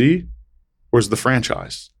franchisee or is it the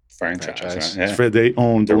franchise? Franchise. Yeah. They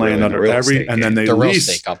own the land under every, and then they the real lease.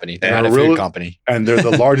 estate company. They're not a food company. And they're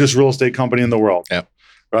the largest real estate company in the world. Yep.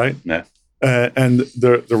 Right? Yeah. And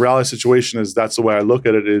the reality situation is that's the way I look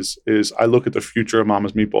at it is I look at the future of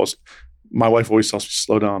Mama's Meatballs. My wife always tells me,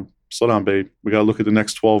 slow down, babe. We got to look at the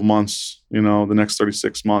next 12 months, the next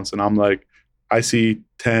 36 months. And I'm like, I see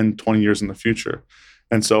 10, 20 years in the future.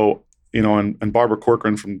 And so, and Barbara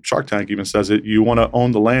Corcoran from Shark Tank even says it, you want to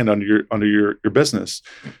own the land under your business.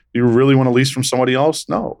 You really want to lease from somebody else?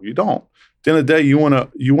 No, you don't. At the end of the day, you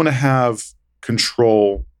want to have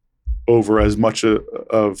control over as much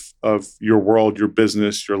of your world, your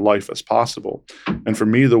business, your life as possible. And for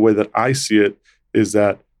me, the way that I see it is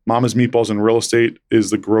that Mama's Meatballs in real estate is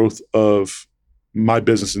the growth of my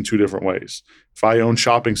business in two different ways. If I own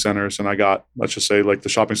shopping centers and I got, let's just say like the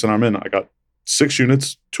shopping center I'm in, I got 6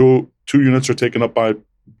 units, two units are taken up by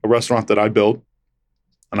a restaurant that I build,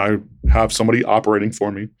 and I have somebody operating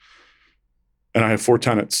for me, and I have 4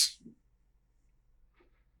 tenants.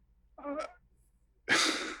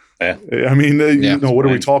 Yeah. I mean, what are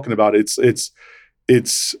we talking about? It's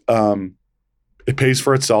it pays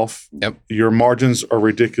for itself. Yep. Your margins are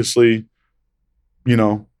ridiculously,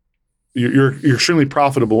 you're extremely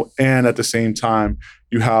profitable, and at the same time,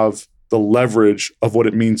 you have the leverage of what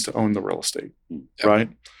it means to own the real estate, right?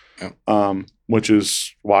 Yep. Which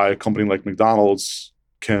is why a company like McDonald's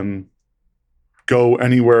can go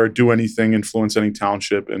anywhere, do anything, influence any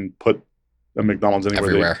township, and put a McDonald's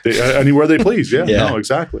anywhere they please. Yeah, no,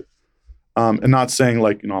 exactly. And not saying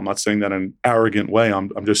I'm not saying that in an arrogant way.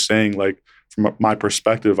 I'm just saying from my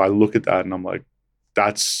perspective, I look at that and I'm like,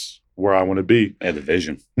 that's where I want to be. Yeah, the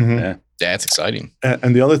vision. Mm-hmm. Yeah, it's exciting.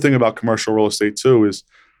 And the other thing about commercial real estate too is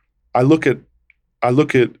I look at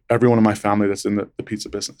everyone in my family that's in the pizza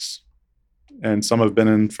business. And some have been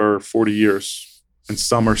in for 40 years and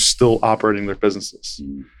some are still operating their businesses.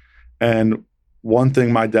 Mm. And one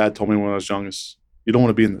thing my dad told me when I was young is, you don't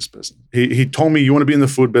want to be in this business. He told me you want to be in the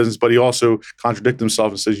food business, but he also contradicted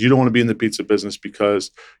himself and says, you don't want to be in the pizza business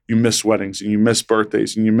because you miss weddings and you miss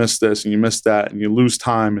birthdays and you miss this and you miss that and you lose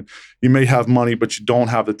time. And you may have money, but you don't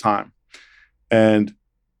have the time. And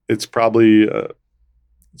it's probably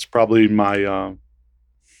my a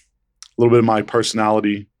little bit of my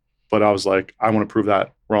personality, but I was like, I want to prove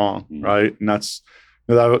that wrong, right? And that's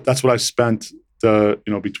what I spent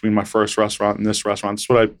between my first restaurant and this restaurant. That's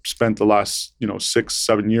what I spent the last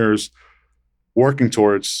 6-7 years working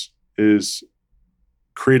towards, is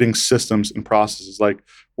creating systems and processes. Like,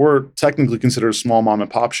 we're technically considered a small mom and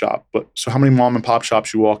pop shop, but so how many mom and pop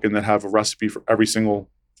shops you walk in that have a recipe for every single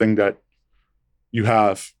thing that you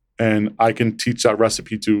have? And I can teach that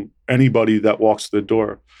recipe to anybody that walks through the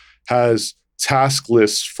door. Has task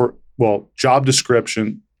lists for, job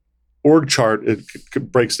description, org chart. It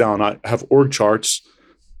breaks down. I have org charts,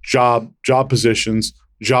 job positions,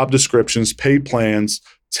 job descriptions, pay plans,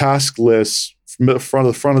 task lists, front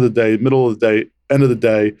of the day, middle of the day, end of the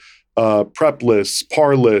day, prep lists,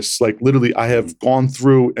 par lists. Like, literally, I have gone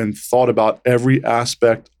through and thought about every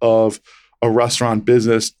aspect of a restaurant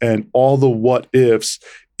business and all the what ifs.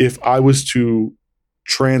 If I was to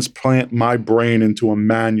transplant my brain into a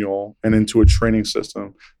manual and into a training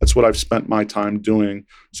system, that's what I've spent my time doing,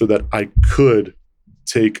 so that I could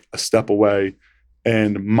take a step away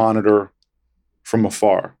and monitor from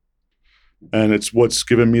afar. And it's what's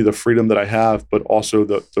given me the freedom that I have, but also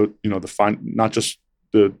not just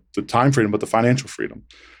the time freedom, but the financial freedom.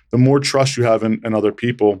 The more trust you have in other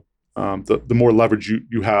people, the more leverage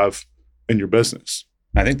you have in your business.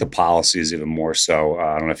 I think the policy is even more so.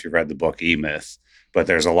 I don't know if you've read the book E-Myth, but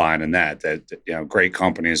there's a line in that great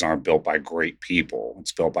companies aren't built by great people.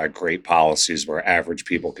 It's built by great policies where average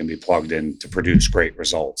people can be plugged in to produce great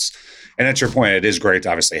results. And at your point, it is great to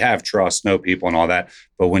obviously have trust, know people and all that.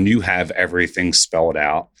 But when you have everything spelled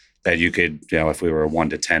out, that you could, if we were 1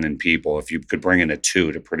 to 10 in people, if you could bring in a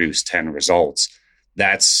 2 to produce 10 results,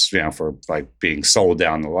 that's, for like being sold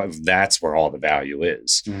down the line, that's where all the value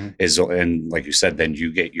is. Mm-hmm. And like you said, then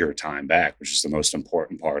you get your time back, which is the most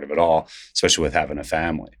important part of it all, especially with having a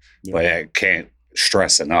family. Yeah. But I can't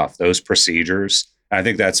stress enough those procedures. I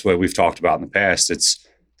think that's what we've talked about in the past. It's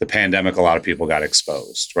the pandemic. A lot of people got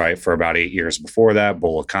exposed, right? For about 8 years before that,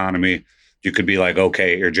 bull economy, you could be like,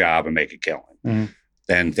 okay at your job and make a killing. Mm-hmm.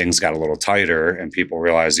 Then things got a little tighter and people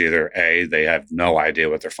realized either A, they have no idea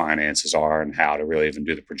what their finances are and how to really even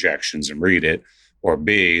do the projections and read it, or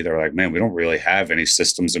B, they're like, man, we don't really have any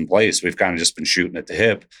systems in place. We've kind of just been shooting at the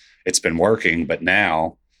hip. It's been working, but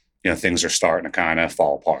now, things are starting to kind of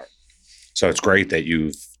fall apart. So it's great that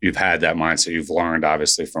you've had that mindset. You've learned,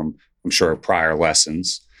 obviously, from, I'm sure, prior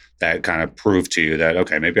lessons that kind of proved to you that,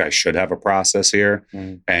 okay, maybe I should have a process here.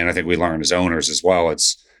 Mm-hmm. And I think we learned as owners as well.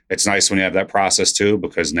 It's nice when you have that process too,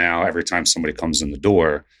 because now every time somebody comes in the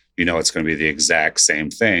door, it's going to be the exact same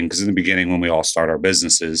thing. Because in the beginning, when we all start our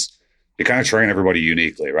businesses, you kind of train everybody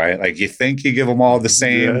uniquely, right? Like, you think you give them all the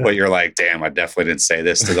same, but you're like, damn, I definitely didn't say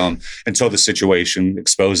this to them until the situation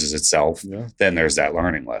exposes itself. Yeah. Then there's that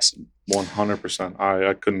learning lesson. 100%.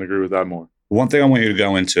 I couldn't agree with that more. One thing I want you to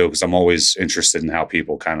go into, because I'm always interested in how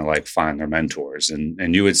people kind of like find their mentors.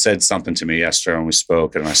 And you had said something to me yesterday when we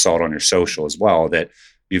spoke, and I saw it on your social as well, that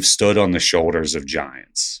you've stood on the shoulders of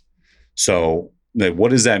giants. So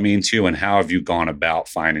what does that mean to you, and how have you gone about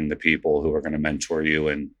finding the people who are going to mentor you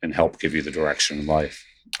and help give you the direction in life?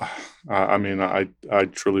 I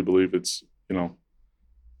truly believe it's,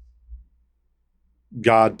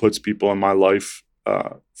 God puts people in my life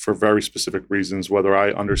for very specific reasons, whether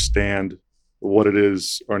I understand what it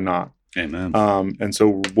is or not. Amen. And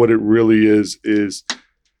so what it really is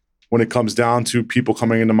when it comes down to people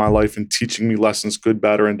coming into my life and teaching me lessons, good,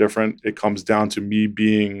 bad, or indifferent, it comes down to me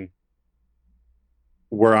being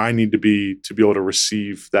where I need to be able to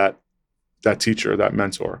receive that teacher, that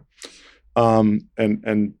mentor. And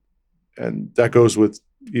that goes with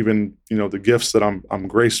even, the gifts that I'm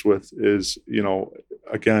graced with is,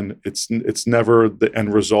 again, it's never the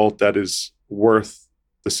end result that is worth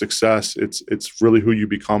the success. It's really who you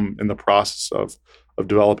become in the process of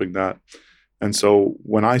developing that. And so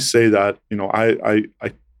when I say that, I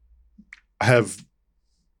have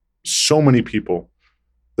so many people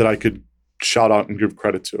that I could shout out and give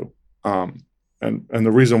credit to. And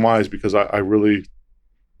the reason why is because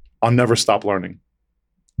I'll never stop learning.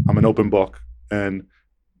 I'm an open book. And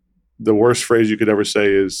the worst phrase you could ever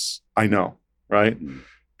say is, I know, right?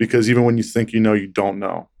 Because even when you think you know, you don't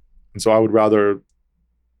know. And so I would rather,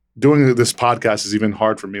 doing this podcast is even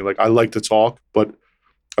hard for me. Like, I like to talk, but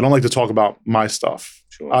I don't like to talk about my stuff.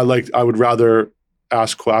 Sure. I would rather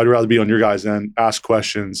I'd rather be on your guys' end, ask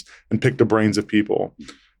questions, and pick the brains of people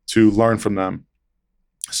to learn from them.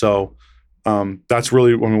 So that's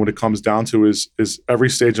really what it comes down to is every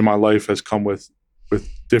stage of my life has come with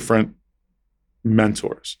different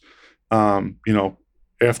mentors.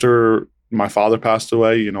 After my father passed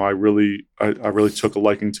away, I really took a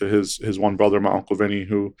liking to his one brother, my Uncle Vinny,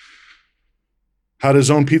 who had his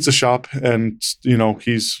own pizza shop, and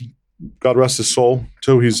he's, God rest his soul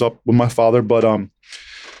too. He's up with my father, but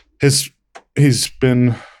he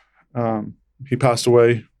passed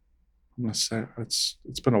away. I'm gonna say it's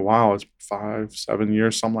been a while. It's 5-7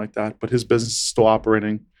 years, something like that. But his business is still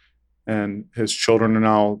operating, and his children are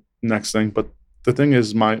now next thing. But the thing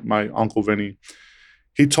is, my Uncle Vinny,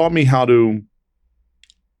 he taught me how to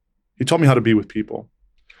be with people.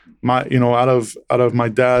 Out of my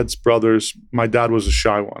dad's brothers, my dad was a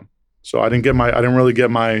shy one. So I didn't really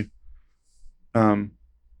get my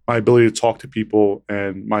ability to talk to people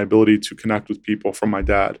and my ability to connect with people from my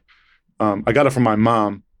dad. I got it from my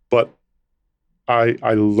mom, but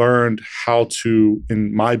I learned how to,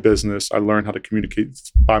 in my business, I learned how to communicate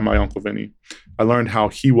by my Uncle Vinny. I learned how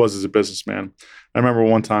he was as a businessman. I remember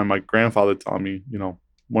one time my grandfather telling me,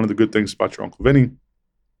 one of the good things about your Uncle Vinny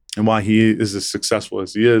and why he is as successful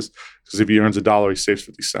as he is if he earns $1, he saves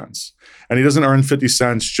 50 cents. And he doesn't earn 50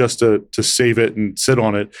 cents just to save it and sit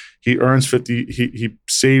on it. He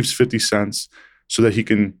saves 50 cents so that he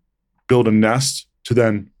can build a nest to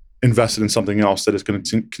then invest it in something else that is going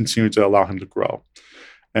to continue to allow him to grow.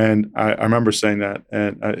 And I remember saying that,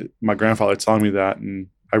 and my grandfather telling me that, and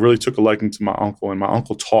I really took a liking to my uncle, and my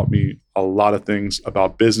uncle taught me a lot of things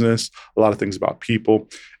about business, a lot of things about people.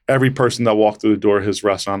 Every person that walked through the door of his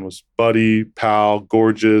restaurant was buddy, pal,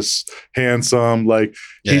 gorgeous, handsome. Like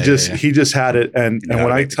he just had it. And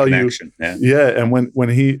when I tell you, and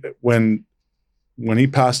when he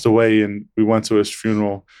passed away and we went to his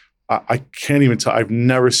funeral, I can't even tell. I've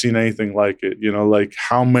never seen anything like it. Like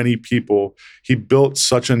how many people he built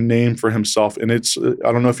such a name for himself. And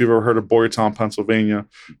I don't know if you've ever heard of Boyertown, Pennsylvania,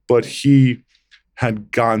 but he had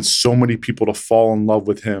gotten so many people to fall in love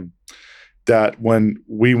with him that when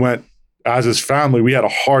we went as his family, we had a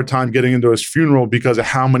hard time getting into his funeral because of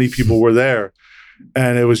how many people were there.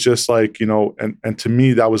 And it was just like, and to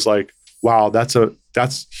me, that was like, wow,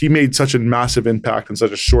 he made such a massive impact in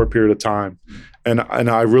such a short period of time. And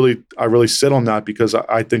I really sit on that because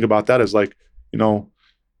I think about that as like,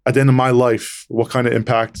 at the end of my life, what kind of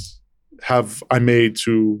impact have I made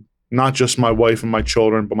to not just my wife and my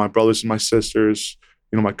children, but my brothers and my sisters,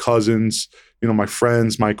 my cousins, my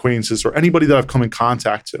friends, my acquaintances, or anybody that I've come in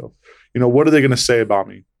contact to. What are they going to say about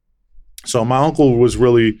me? So my uncle was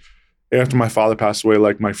really, after my father passed away,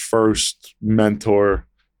 like my first mentor.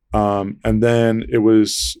 And then it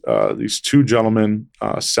was these two gentlemen,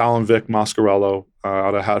 Sal and Vic Mascarello,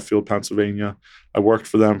 out of Hatfield, Pennsylvania. I worked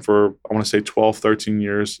for them for, I want to say 12, 13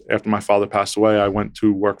 years. After my father passed away, I went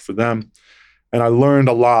to work for them. And I learned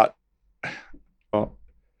a lot.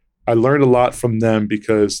 I learned a lot from them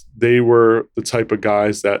because they were the type of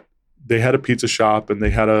guys that they had a pizza shop and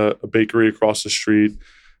they had a bakery across the street.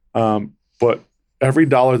 But every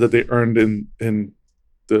dollar that they earned in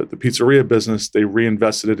the pizzeria business, they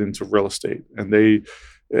reinvested it into real estate. And they,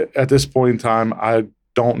 at this point in time, I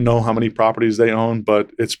don't know how many properties they own,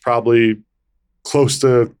 but it's probably close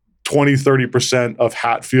to 20, 30% of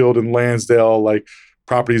Hatfield and Lansdale, like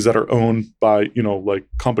properties that are owned by, like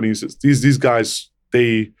companies. These guys,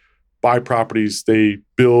 they buy properties, they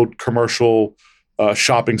build commercial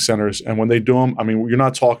shopping centers. And when they do them, I mean, you're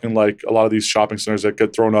not talking like a lot of these shopping centers that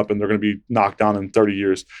get thrown up and they're going to be knocked down in 30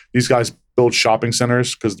 years. These guys build shopping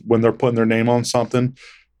centers because when they're putting their name on something,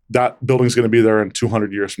 that building's going to be there in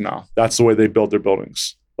 200 years from now. That's the way they build their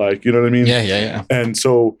buildings. Like, you know what I mean? Yeah. And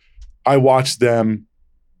so I watched them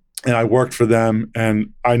and I worked for them,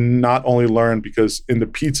 and I not only learned because in the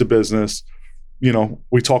pizza business,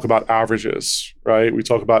 we talk about averages, right? We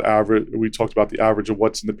talked about the average of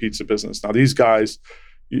what's in the pizza business. Now these guys,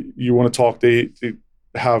 you want to talk, they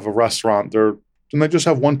have a restaurant, and they just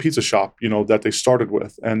have one pizza shop, that they started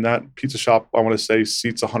with. And that pizza shop, I want to say,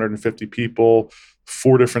 seats 150 people,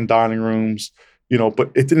 4 different dining rooms,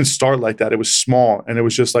 but it didn't start like that. It was small. And it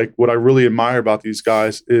was just like, what I really admire about these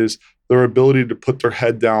guys is their ability to put their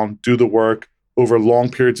head down, do the work over long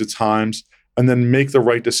periods of times, and then make the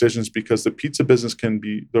right decisions, because the pizza business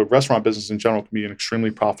the restaurant business in general can be an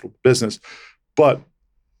extremely profitable business. But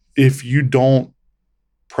if you don't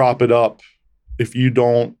prop it up, if you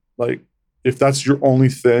don't if that's your only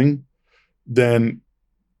thing, then,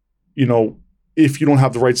 if you don't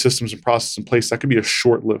have the right systems and processes in place, that could be a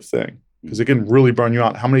short-lived thing, because it can really burn you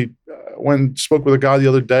out. How many, when spoke with a guy the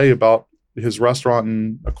other day about his restaurant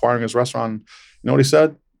and acquiring his restaurant, you know what he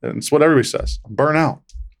said? And it's what everybody says: I'm burnt out.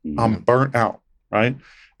 I'm burnt out, right?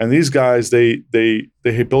 And these guys, they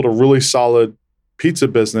built a really solid pizza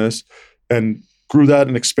business and grew that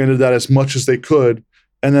and expanded that as much as they could.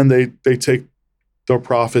 And then they take their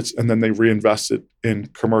profits and then they reinvest it in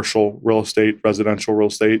commercial real estate, residential real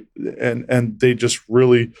estate. And they just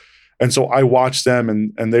really, and so I watched them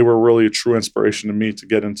and they were really a true inspiration to me to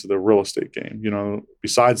get into the real estate game.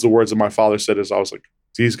 Besides the words that my father said, I was like,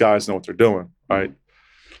 these guys know what they're doing, right?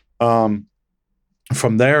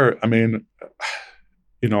 From there,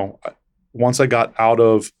 once I got out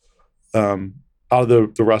of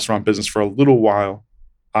the restaurant business for a little while,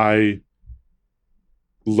 I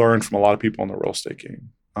learned from a lot of people in the real estate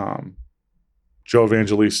game. Joe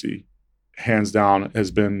Evangelisi, hands down,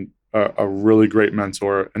 has been a really great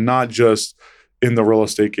mentor, and not just in the real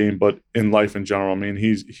estate game, but in life in general.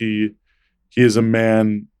 He is a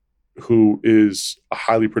man who is a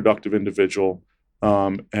highly productive individual,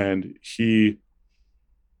 and he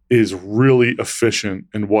is really efficient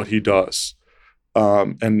in what he does.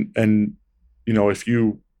 If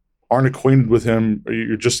you aren't acquainted with him, or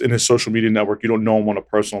you're just in his social media network, you don't know him on a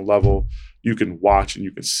personal level, you can watch and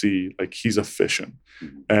you can see he's efficient.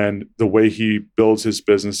 And the way he builds his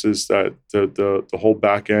business is that the whole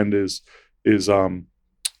back end is what's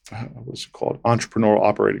it called? Entrepreneurial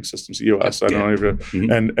Operating Systems, EOS. I don't know if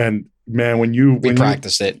and man, when you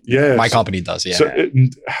practice it. Yeah. My company does. Yeah. So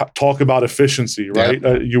talk about efficiency, right?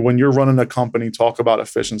 Yep. When you're running a company, talk about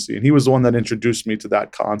efficiency. And he was the one that introduced me to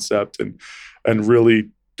that concept and really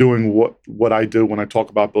doing what I do when I talk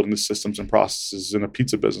about building the systems and processes in a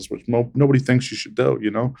pizza business, which nobody thinks you should do,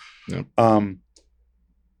 Yep.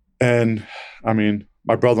 And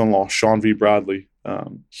my brother-in-law, Sean V. Bradley,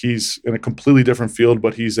 he's in a completely different field,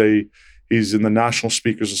 but he's in the National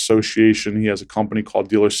Speakers Association. He has a company called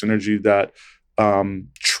Dealer Synergy that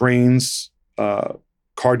trains car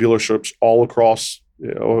dealerships all across.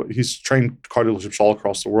 He's trained car dealerships all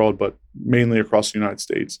across the world, but mainly across the United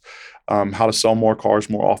States, how to sell more cars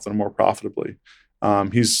more often and more profitably.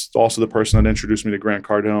 He's also the person that introduced me to Grant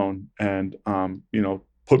Cardone and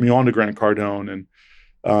put me on to Grant Cardone. And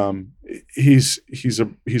he's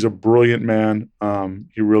a brilliant man.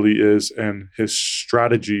 He really is. And his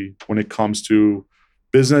strategy when it comes to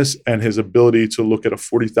business and his ability to look at a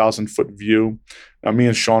 40,000 foot view. Now, me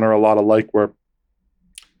and Sean are a lot alike, where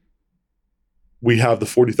we have the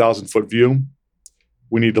 40,000 foot view.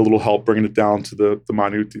 We need a little help bringing it down to the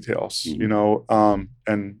minute details,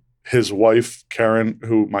 and his wife, Karen,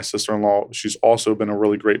 who my sister-in-law, she's also been a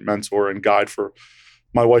really great mentor and guide for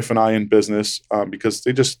my wife and I in business, because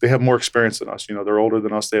they have more experience than us. They're older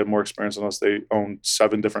than us. They have more experience than us. They own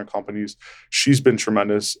 7 different companies. She's been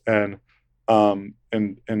tremendous. And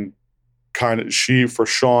kind of for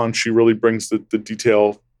Sean, she really brings the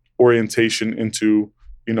detail orientation into,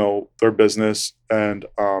 their business. And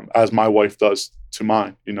as my wife does to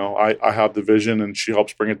mine, I have the vision and she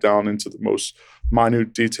helps bring it down into the most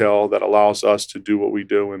minute detail that allows us to do what we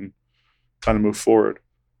do and kind of move forward.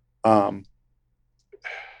 I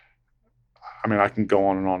can go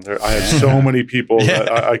on and on there. I have so many people that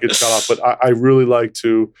I could shout out, but I really like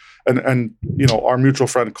to, and our mutual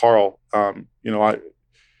friend, Carl,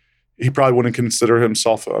 he probably wouldn't consider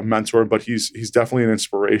himself a mentor, but he's definitely an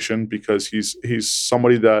inspiration, because he's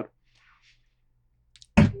somebody that,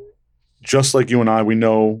 just like you and I, we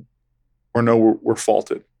know we're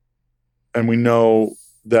faulted. And we know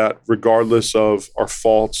that regardless of our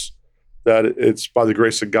faults, that it's by the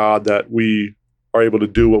grace of God that we are able to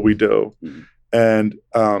do what we do. Mm-hmm. And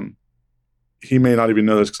he may not even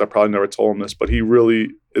know this, because I probably never told him this, but he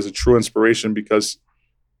really is a true inspiration, because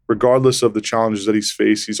regardless of the challenges that he's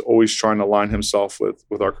faced, he's always trying to align himself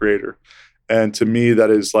with our Creator. And to me, that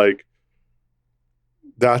is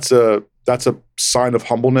that's a sign of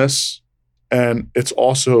humbleness And it's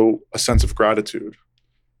also a sense of gratitude,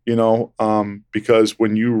 because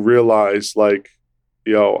when you realize like,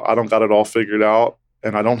 I don't got it all figured out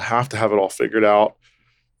and I don't have to have it all figured out,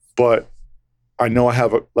 but I know I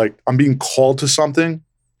have I'm being called to something,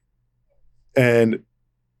 and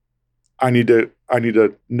I need to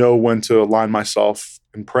know when to align myself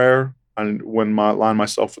in prayer and when align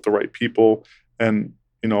myself with the right people, and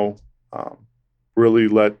really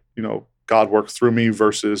let God work through me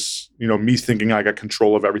versus me thinking I got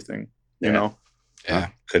control of everything. Yeah,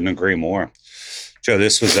 couldn't agree more. Joe,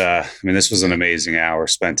 this was an amazing hour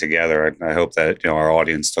spent together. I hope that our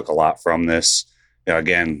audience took a lot from this.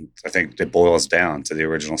 Again, I think it boils down to the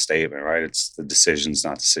original statement, right? It's the decisions,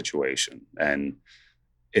 not the situation, and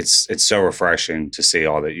it's so refreshing to see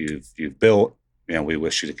all that you've built. We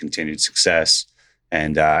wish you the continued success,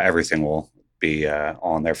 and everything will be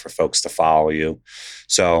on there for folks to follow you.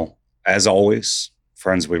 So, as always,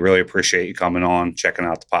 friends, we really appreciate you coming on, checking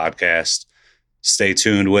out the podcast. Stay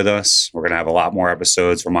tuned with us. We're going to have a lot more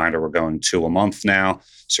episodes. Reminder, we're going 2 a month now,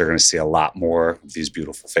 so you're going to see a lot more of these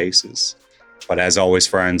beautiful faces. But as always,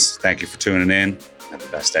 friends, thank you for tuning in. Have the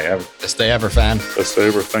best day ever. Best day ever, fan. Best day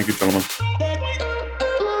ever. Thank you, gentlemen.